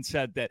week and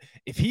said that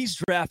if he's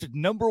drafted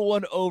number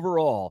 1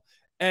 overall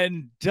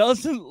and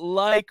doesn't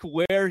like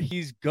where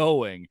he's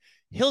going,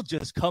 he'll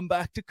just come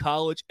back to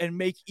college and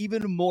make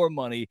even more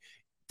money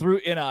through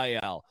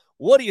NIL.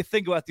 What do you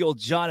think about the old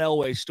John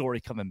Elway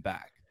story coming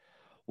back?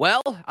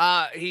 Well,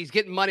 he's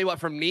getting money,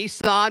 from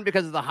Nissan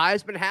because of the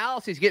Heisman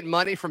House? He's getting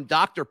money from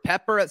Dr.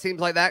 Pepper. It seems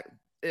like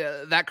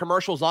that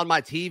commercial's on my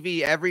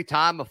TV every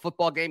time a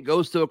football game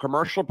goes to a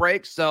commercial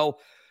break. So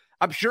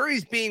I'm sure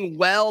he's being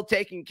well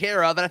taken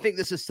care of. And I think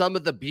this is some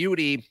of the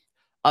beauty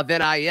of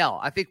NIL.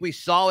 I think we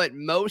saw it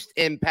most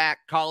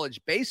impact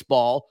college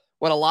baseball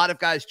when a lot of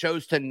guys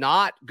chose to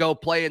not go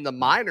play in the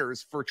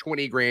minors for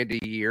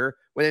 $20,000 a year,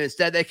 when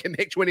instead they can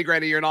make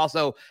 $20,000 a year and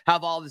also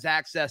have all this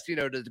access, to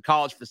the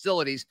college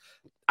facilities.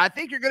 I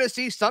think you're going to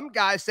see some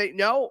guys say,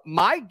 no,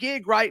 my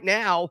gig right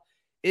now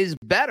is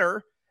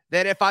better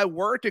than if I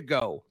were to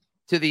go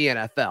to the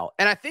NFL.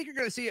 And I think you're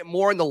going to see it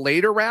more in the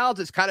later rounds.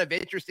 It's kind of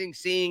interesting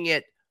seeing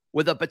it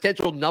with a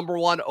potential number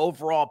 1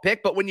 overall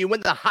pick. But when you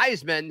win the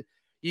Heisman,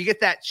 you get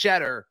that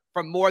cheddar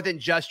from more than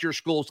just your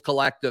school's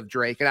collective,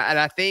 Drake. And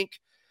I think,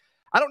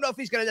 I don't know if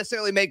he's going to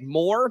necessarily make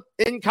more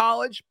in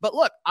college, but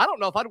look, I don't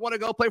know if I'd want to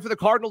go play for the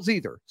Cardinals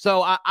either.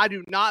 So I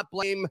do not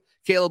blame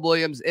Caleb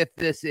Williams if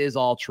this is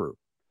all true.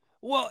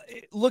 Well,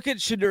 look at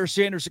Shedeur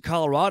Sanders at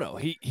Colorado.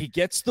 He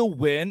gets the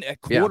win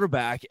at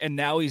quarterback, and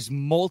now he's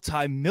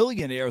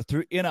multi-millionaire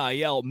through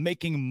NIL,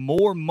 making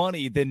more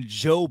money than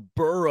Joe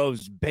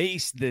Burrow's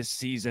base this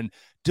season.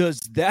 Does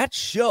that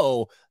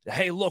show,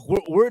 hey, look,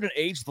 we're at an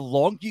age, the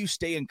longer you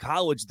stay in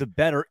college, the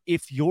better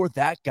if you're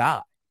that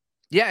guy?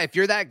 Yeah, if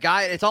you're that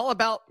guy, it's all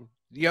about,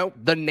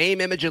 the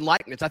name, image, and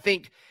likeness. I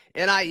think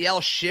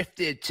NIL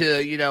shifted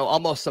to,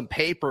 almost some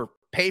pay for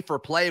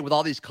play with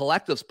all these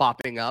collectives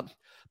popping up.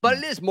 But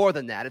it is more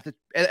than that.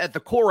 At the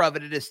core of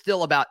it, it is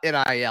still about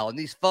NIL. And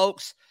these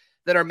folks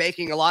that are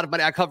making a lot of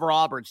money, I cover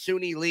Auburn,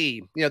 Suni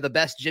Lee, the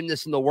best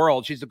gymnast in the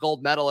world. She's a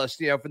gold medalist,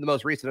 for the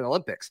most recent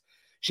Olympics.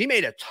 She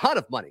made a ton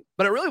of money,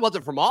 but it really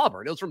wasn't from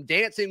Auburn. It was from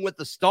Dancing with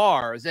the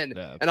Stars and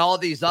all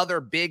these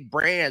other big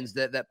brands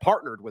that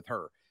partnered with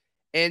her.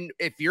 And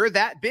if you're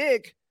that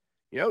big,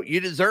 you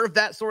deserve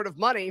that sort of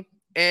money.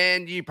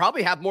 And you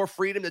probably have more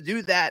freedom to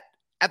do that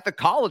at the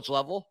college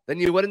level than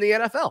you would in the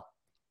NFL.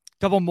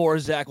 Couple more,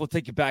 Zach. We'll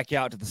take you back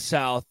out to the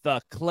South.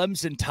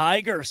 Clemson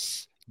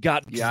Tigers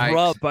got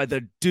drubbed by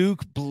the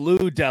Duke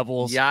Blue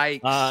Devils.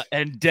 Yikes.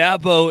 And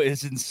Dabo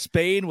is in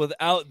Spain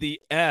without the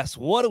S.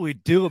 What do we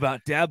do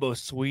about Dabo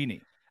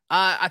Swinney?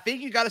 I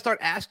think you got to start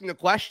asking the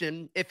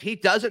question, if he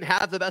doesn't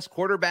have the best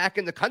quarterback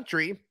in the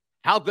country,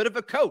 how good of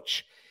a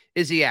coach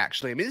is he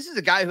actually? I mean, this is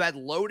a guy who had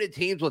loaded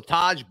teams with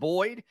Taj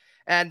Boyd,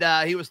 and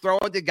he was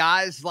throwing to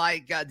guys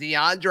like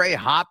DeAndre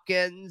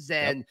Hopkins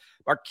and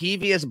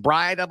Markevius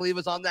Bryant, I believe,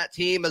 was on that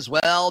team as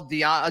well.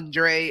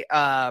 Andre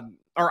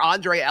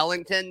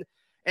Ellington,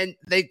 and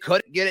they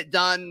couldn't get it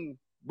done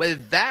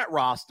with that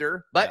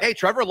roster. But hey,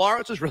 Trevor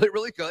Lawrence was really,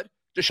 really good.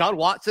 Deshaun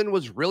Watson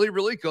was really,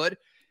 really good.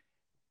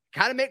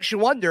 Kind of makes you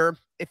wonder,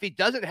 if he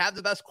doesn't have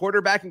the best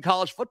quarterback in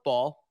college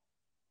football,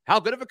 how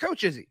good of a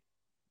coach is he?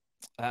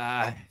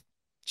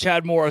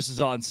 Chad Morris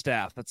is on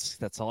staff.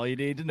 That's all you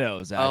need to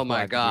know, Zach. Oh,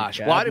 my gosh.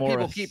 Why do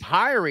people keep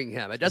hiring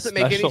him? It doesn't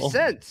make any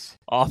sense.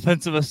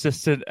 Offensive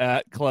assistant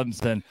at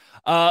Clemson.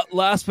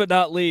 Last but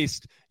not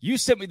least, you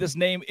sent me this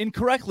name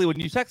incorrectly when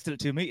you texted it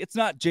to me. It's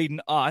not Jaden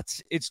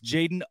Ott. It's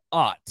Jaden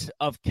Ott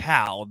of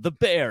Cal. The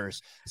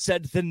Bears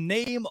said the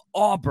name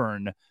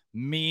Auburn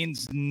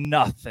means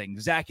nothing.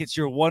 Zach, it's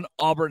your one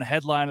Auburn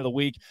headline of the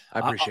week. I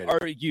appreciate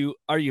it.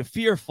 Are you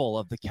fearful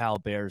of the Cal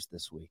Bears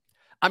this week?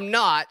 I'm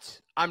not.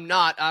 I'm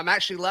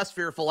actually less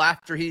fearful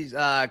after he's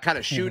kind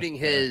of shooting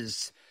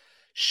his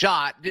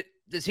shot.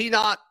 Does he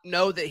not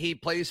know that he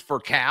plays for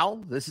Cal?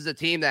 This is a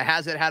team that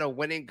hasn't had a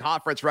winning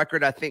conference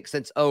record, I think,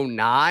 since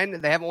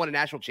 2009. They haven't won a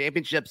national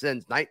championship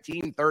since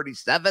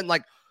 1937.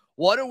 Like,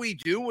 what are we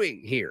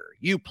doing here?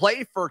 You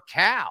play for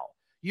Cal.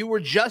 You were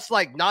just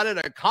not in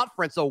a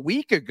conference a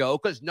week ago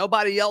because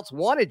nobody else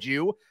wanted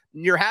you.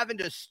 And you're having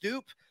to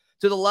stoop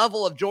to the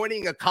level of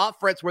joining a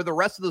conference where the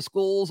rest of the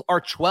schools are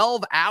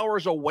 12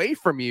 hours away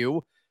from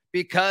you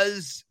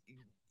because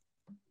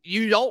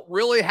you don't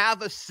really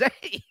have a say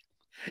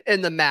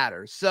in the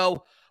matter.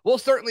 So we'll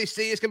certainly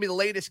see. It's going to be the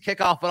latest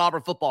kickoff in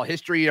Auburn football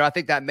history. I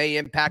think that may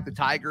impact the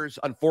Tigers,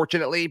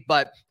 unfortunately.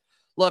 But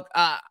look,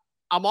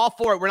 I'm all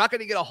for it. We're not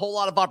going to get a whole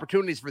lot of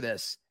opportunities for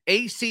this.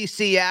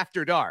 ACC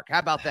After Dark. How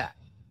about that?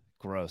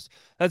 Gross.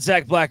 That's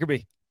Zach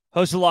Blackerby,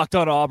 host of Locked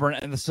On Auburn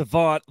and the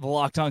savant, the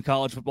Locked On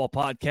College Football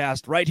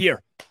Podcast, right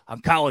here on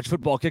College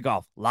Football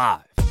Kickoff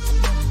Live.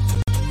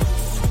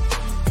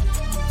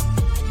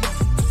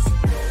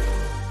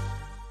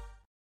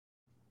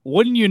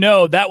 Wouldn't you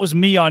know, that was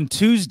me on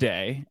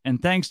Tuesday, and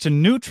thanks to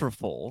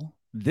Nutrafol,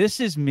 this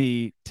is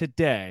me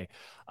today.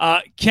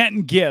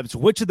 Kenton Gibbs,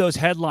 which of those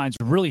headlines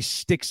really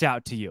sticks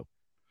out to you?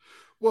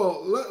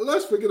 Well,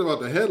 let's forget about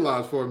the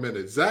headlines for a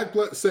minute. Zach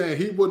saying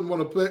he wouldn't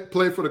want to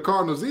play for the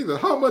Cardinals either.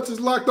 How much is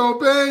Locked On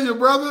paying you,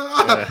 brother?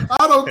 I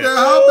don't care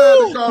how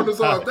bad the Cardinals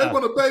are. If they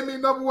want to pay me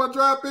number one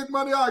draft pick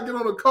money, I'll get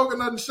on a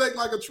coconut and shake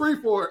like a tree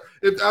for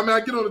it.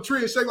 I get on a tree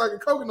and shake like a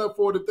coconut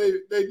for it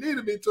if they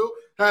needed me to.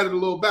 Had it a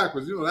little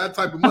backwards. That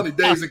type of money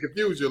dazes and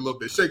confuses you a little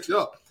bit, shakes you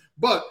up.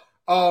 But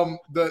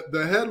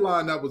the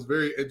headline that was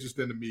very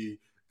interesting to me,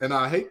 and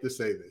I hate to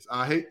say this,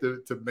 I hate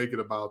to make it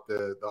about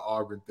the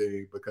Auburn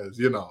thing because,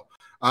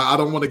 I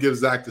don't want to give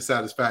Zach the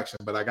satisfaction,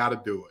 but I got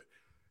to do it.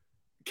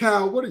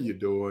 Cal, what are you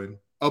doing?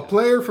 A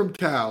player from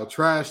Cal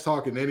trash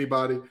talking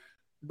anybody?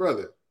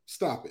 Brother,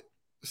 stop it.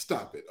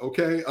 Stop it,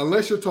 okay?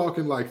 Unless you're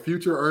talking like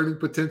future earning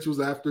potentials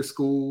after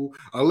school,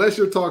 unless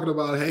you're talking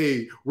about,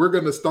 hey, we're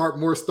going to start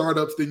more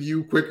startups than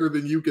you quicker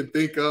than you can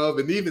think of,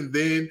 and even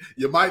then,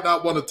 you might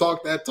not want to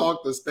talk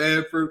to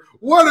Stanford.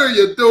 What are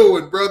you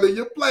doing, brother?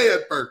 You play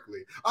at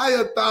Berkeley. I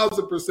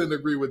 1,000%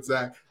 agree with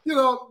Zach.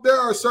 There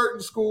are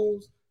certain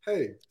schools,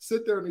 hey,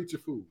 sit there and eat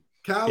your food.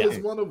 Cal is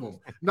one of them.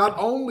 Not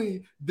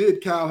only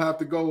did Cal have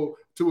to go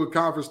to a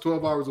conference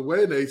 12 hours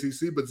away in the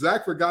ACC, but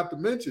Zach forgot to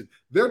mention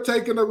they're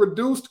taking a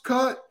reduced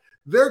cut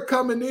They're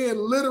coming in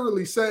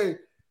literally saying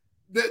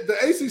the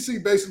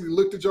ACC basically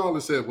looked at y'all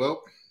and said,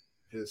 well,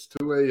 it's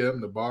 2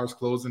 a.m., the bar's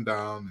closing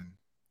down,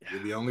 and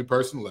you're the only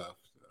person left.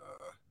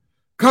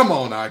 Come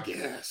on, I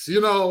guess,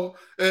 and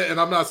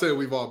I'm not saying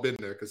we've all been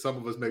there because some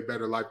of us make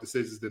better life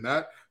decisions than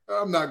that.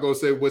 I'm not going to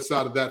say which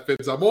side of that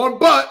fence I'm on,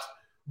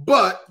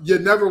 but you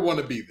never want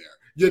to be there.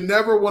 You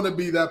never want to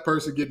be that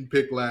person getting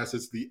picked last.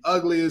 It's the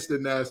ugliest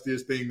and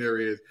nastiest thing there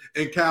is,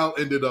 and Cal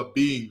ended up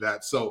being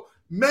that. So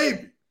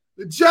maybe,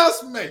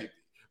 just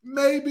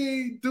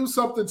maybe do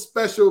something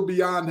special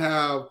beyond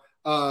have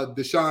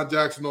Deshaun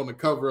Jackson on the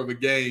cover of a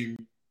game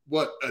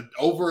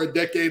over a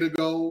decade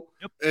ago,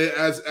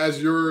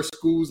 as your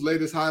school's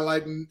latest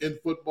highlight in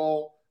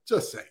football.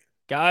 Just saying.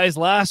 Guys,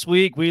 last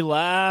week we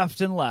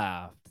laughed and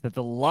laughed that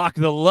the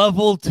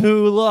level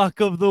 2 lock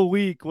of the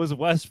week was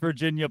West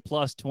Virginia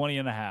plus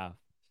 20.5.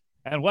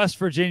 And West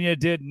Virginia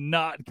did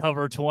not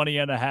cover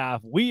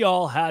 20.5. We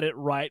all had it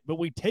right, but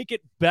we take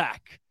it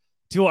back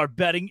to our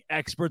betting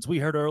experts we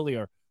heard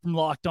earlier from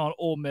Locked On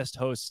Ole Miss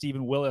host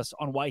Stephen Willis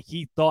on why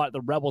he thought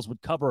the Rebels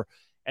would cover.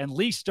 And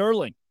Lee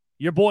Sterling,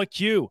 your boy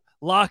Q,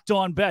 Locked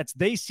On Bets,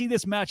 they see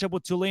this matchup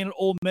with Tulane and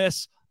Ole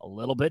Miss a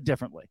little bit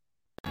differently.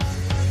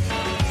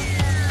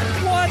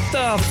 What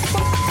the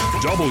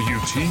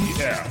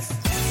WTF?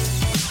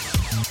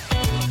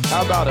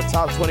 How about a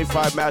top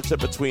 25 matchup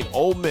between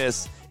Ole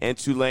Miss and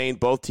Tulane?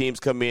 Both teams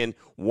come in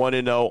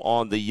 1-0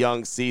 on the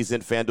young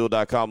season.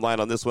 FanDuel.com line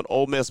on this one.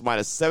 Ole Miss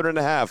minus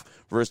 7.5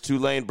 versus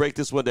Tulane. Break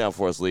this one down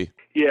for us, Lee.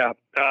 Yeah,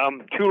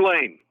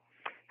 Tulane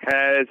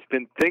has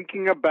been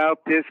thinking about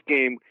this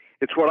game.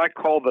 It's what I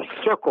call the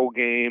circle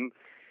game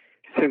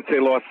since they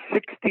lost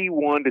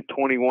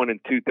 61-21 in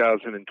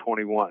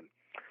 2021.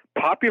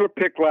 Popular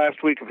pick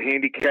last week of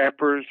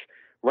handicappers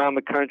around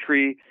the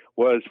country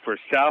was for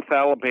South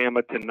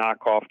Alabama to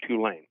knock off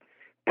Tulane.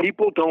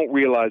 People don't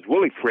realize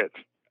Willie Fritz,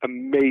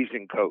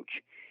 amazing coach.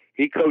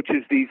 He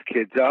coaches these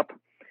kids up.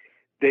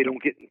 They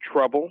don't get in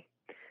trouble.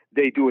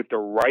 They do it the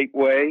right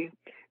way.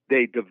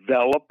 They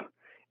develop,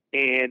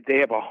 and they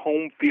have a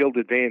home field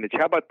advantage.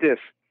 How about this?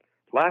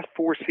 Last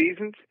 4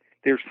 seasons,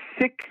 they're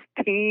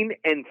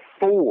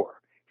 16-4.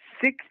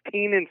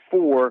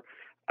 16-4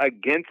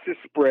 against the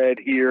spread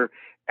here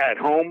at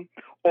home.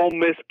 Ole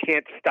Miss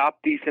can't stop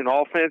decent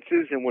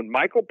offenses, and when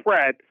Michael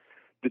Pratt,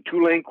 the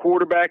Tulane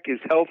quarterback, is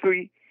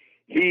healthy,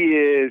 he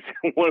is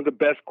one of the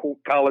best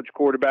college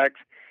quarterbacks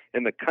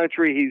in the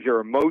country. He's their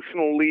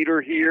emotional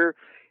leader here,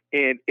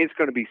 and it's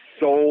going to be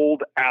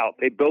sold out.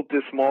 They built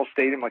this small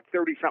stadium, like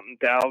 30-something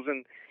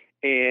thousand,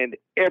 and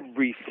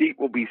every seat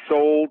will be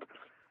sold.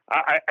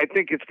 I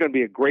think it's going to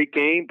be a great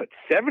game, but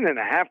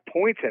 7.5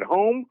 points at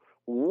home,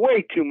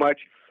 way too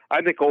much.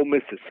 I think Ole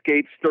Miss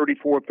escapes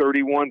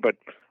 34-31, but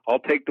I'll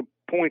take the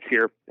points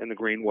here in the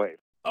Green Wave.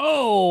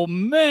 Oh,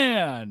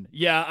 man.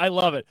 Yeah, I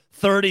love it.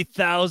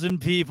 30,000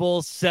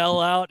 people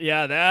sell out.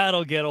 Yeah,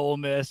 that'll get Ole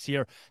Miss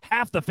here.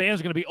 Half the fans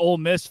are going to be Ole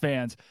Miss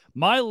fans.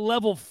 My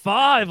level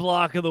 5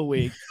 lock of the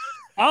week,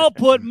 I'll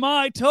put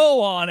my toe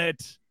on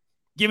it.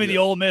 Give me the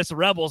Ole Miss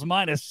Rebels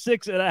minus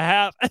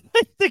 6.5. I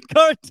think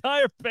our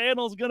entire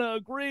panel is going to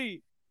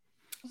agree.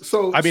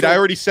 I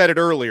already said it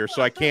earlier,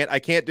 so I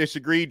can't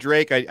disagree,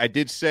 Drake. I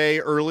did say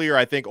earlier,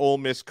 I think Ole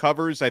Miss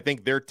covers. I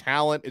think their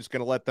talent is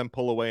going to let them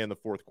pull away in the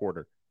fourth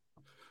quarter.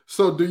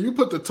 So do you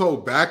put the toe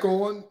back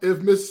on if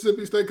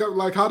Mississippi State comes?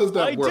 Like, how does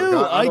that work?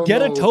 I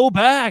get a toe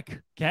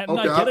back. Canton,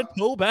 I get a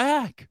toe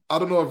back. I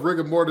don't know if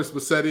rigor mortis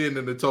was set in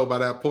the toe by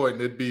that point,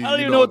 and it'd be. I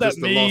don't even know what that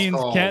means,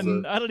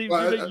 Kenton. I don't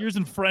even you're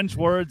using French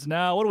words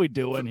now. What are we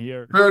doing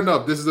here? Fair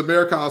enough. This is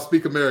America. I'll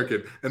speak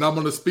American, and I'm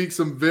going to speak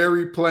some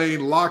very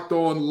plain, locked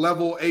on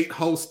level 8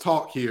 host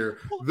talk here.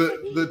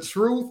 The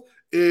truth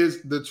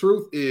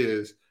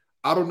is,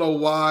 I don't know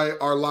why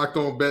our locked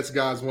on bets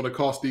guys want to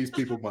cost these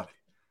people money.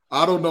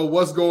 I don't know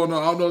what's going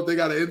on. I don't know if they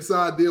got an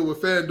inside deal with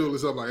FanDuel or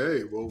something. Like,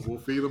 hey, we'll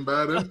feed them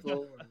bad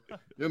info.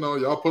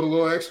 Y'all put a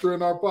little extra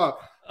in our pot.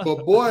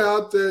 But boy,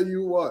 I'll tell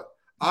you what,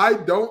 I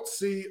don't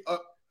see.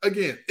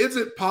 Again, is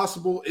it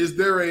possible? Is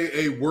there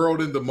a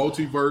world in the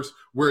multiverse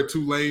where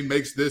Tulane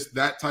makes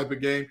that type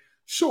of game?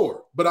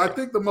 Sure, but I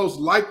think the most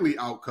likely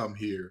outcome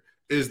here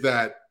is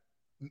that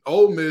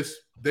Ole Miss,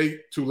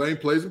 Tulane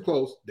plays them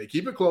close. They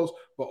keep it close,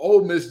 but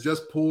Ole Miss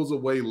just pulls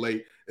away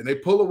late, and they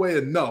pull away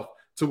enough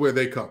to where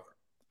they cover.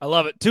 I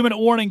love it. 2-minute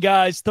warning,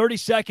 guys. 30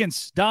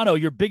 seconds. Dono,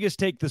 your biggest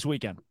take this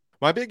weekend.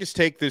 My biggest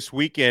take this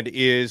weekend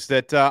is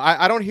that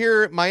I don't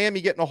hear Miami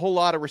getting a whole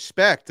lot of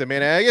respect. I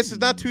mean, I guess it's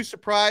not too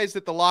surprised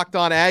that the Locked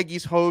On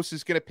Aggies host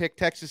is going to pick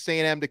Texas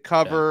A&M to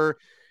cover.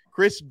 Yeah.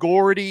 Chris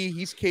Gordy,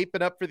 he's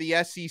caping up for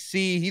the SEC.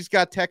 He's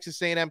got Texas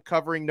A&M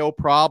covering no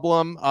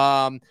problem.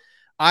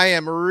 I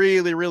am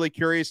really, really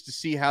curious to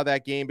see how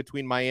that game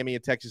between Miami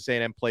and Texas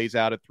A&M plays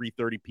out at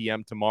 3:30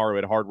 p.m. tomorrow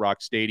at Hard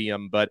Rock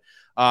Stadium. But,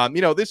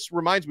 this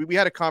reminds me, we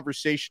had a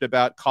conversation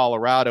about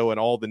Colorado and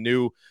all the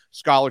new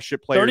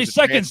scholarship players. 30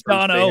 seconds,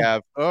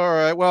 Dono. All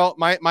right. Well,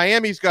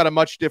 Miami's got a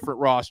much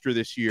different roster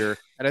this year,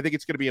 and I think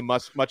it's going to be a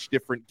much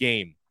different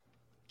game.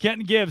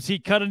 Kenton Gibbs, he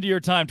cut into your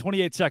time.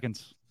 28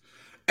 seconds.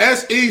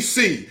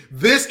 SEC,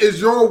 this is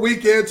your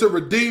weekend to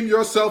redeem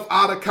yourself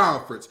out of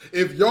conference.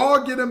 If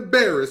y'all get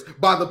embarrassed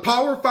by the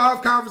Power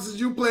 5 conferences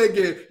you play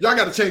again, y'all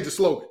got to change the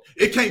slogan.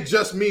 It can't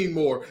just mean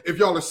more if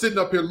y'all are sitting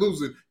up here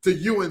losing to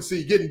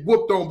UNC, getting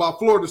whooped on by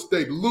Florida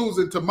State,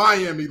 losing to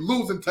Miami,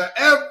 losing to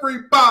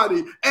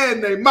everybody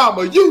and their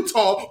mama,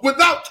 Utah,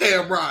 without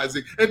Cam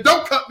Rising. And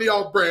don't cut me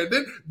off,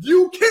 Brandon.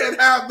 You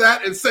can't have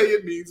that and say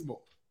it means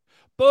more.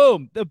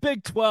 Boom. The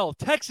Big 12.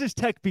 Texas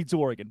Tech beats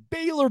Oregon.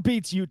 Baylor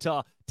beats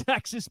Utah.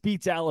 Texas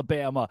beats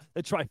Alabama.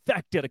 The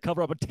trifecta to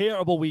cover up a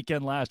terrible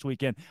weekend last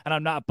weekend. And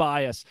I'm not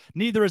biased.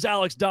 Neither is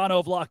Alex Dono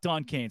of Locked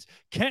On Canes.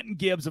 Kenton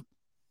Gibbs of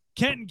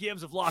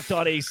Locked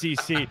On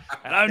ACC.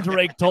 And I'm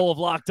Drake Toll of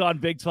Locked On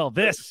Big 12.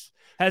 This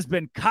has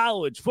been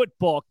College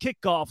Football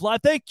Kickoff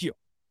Live. Thank you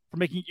for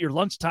making it your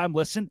lunchtime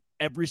listen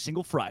every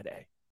single Friday.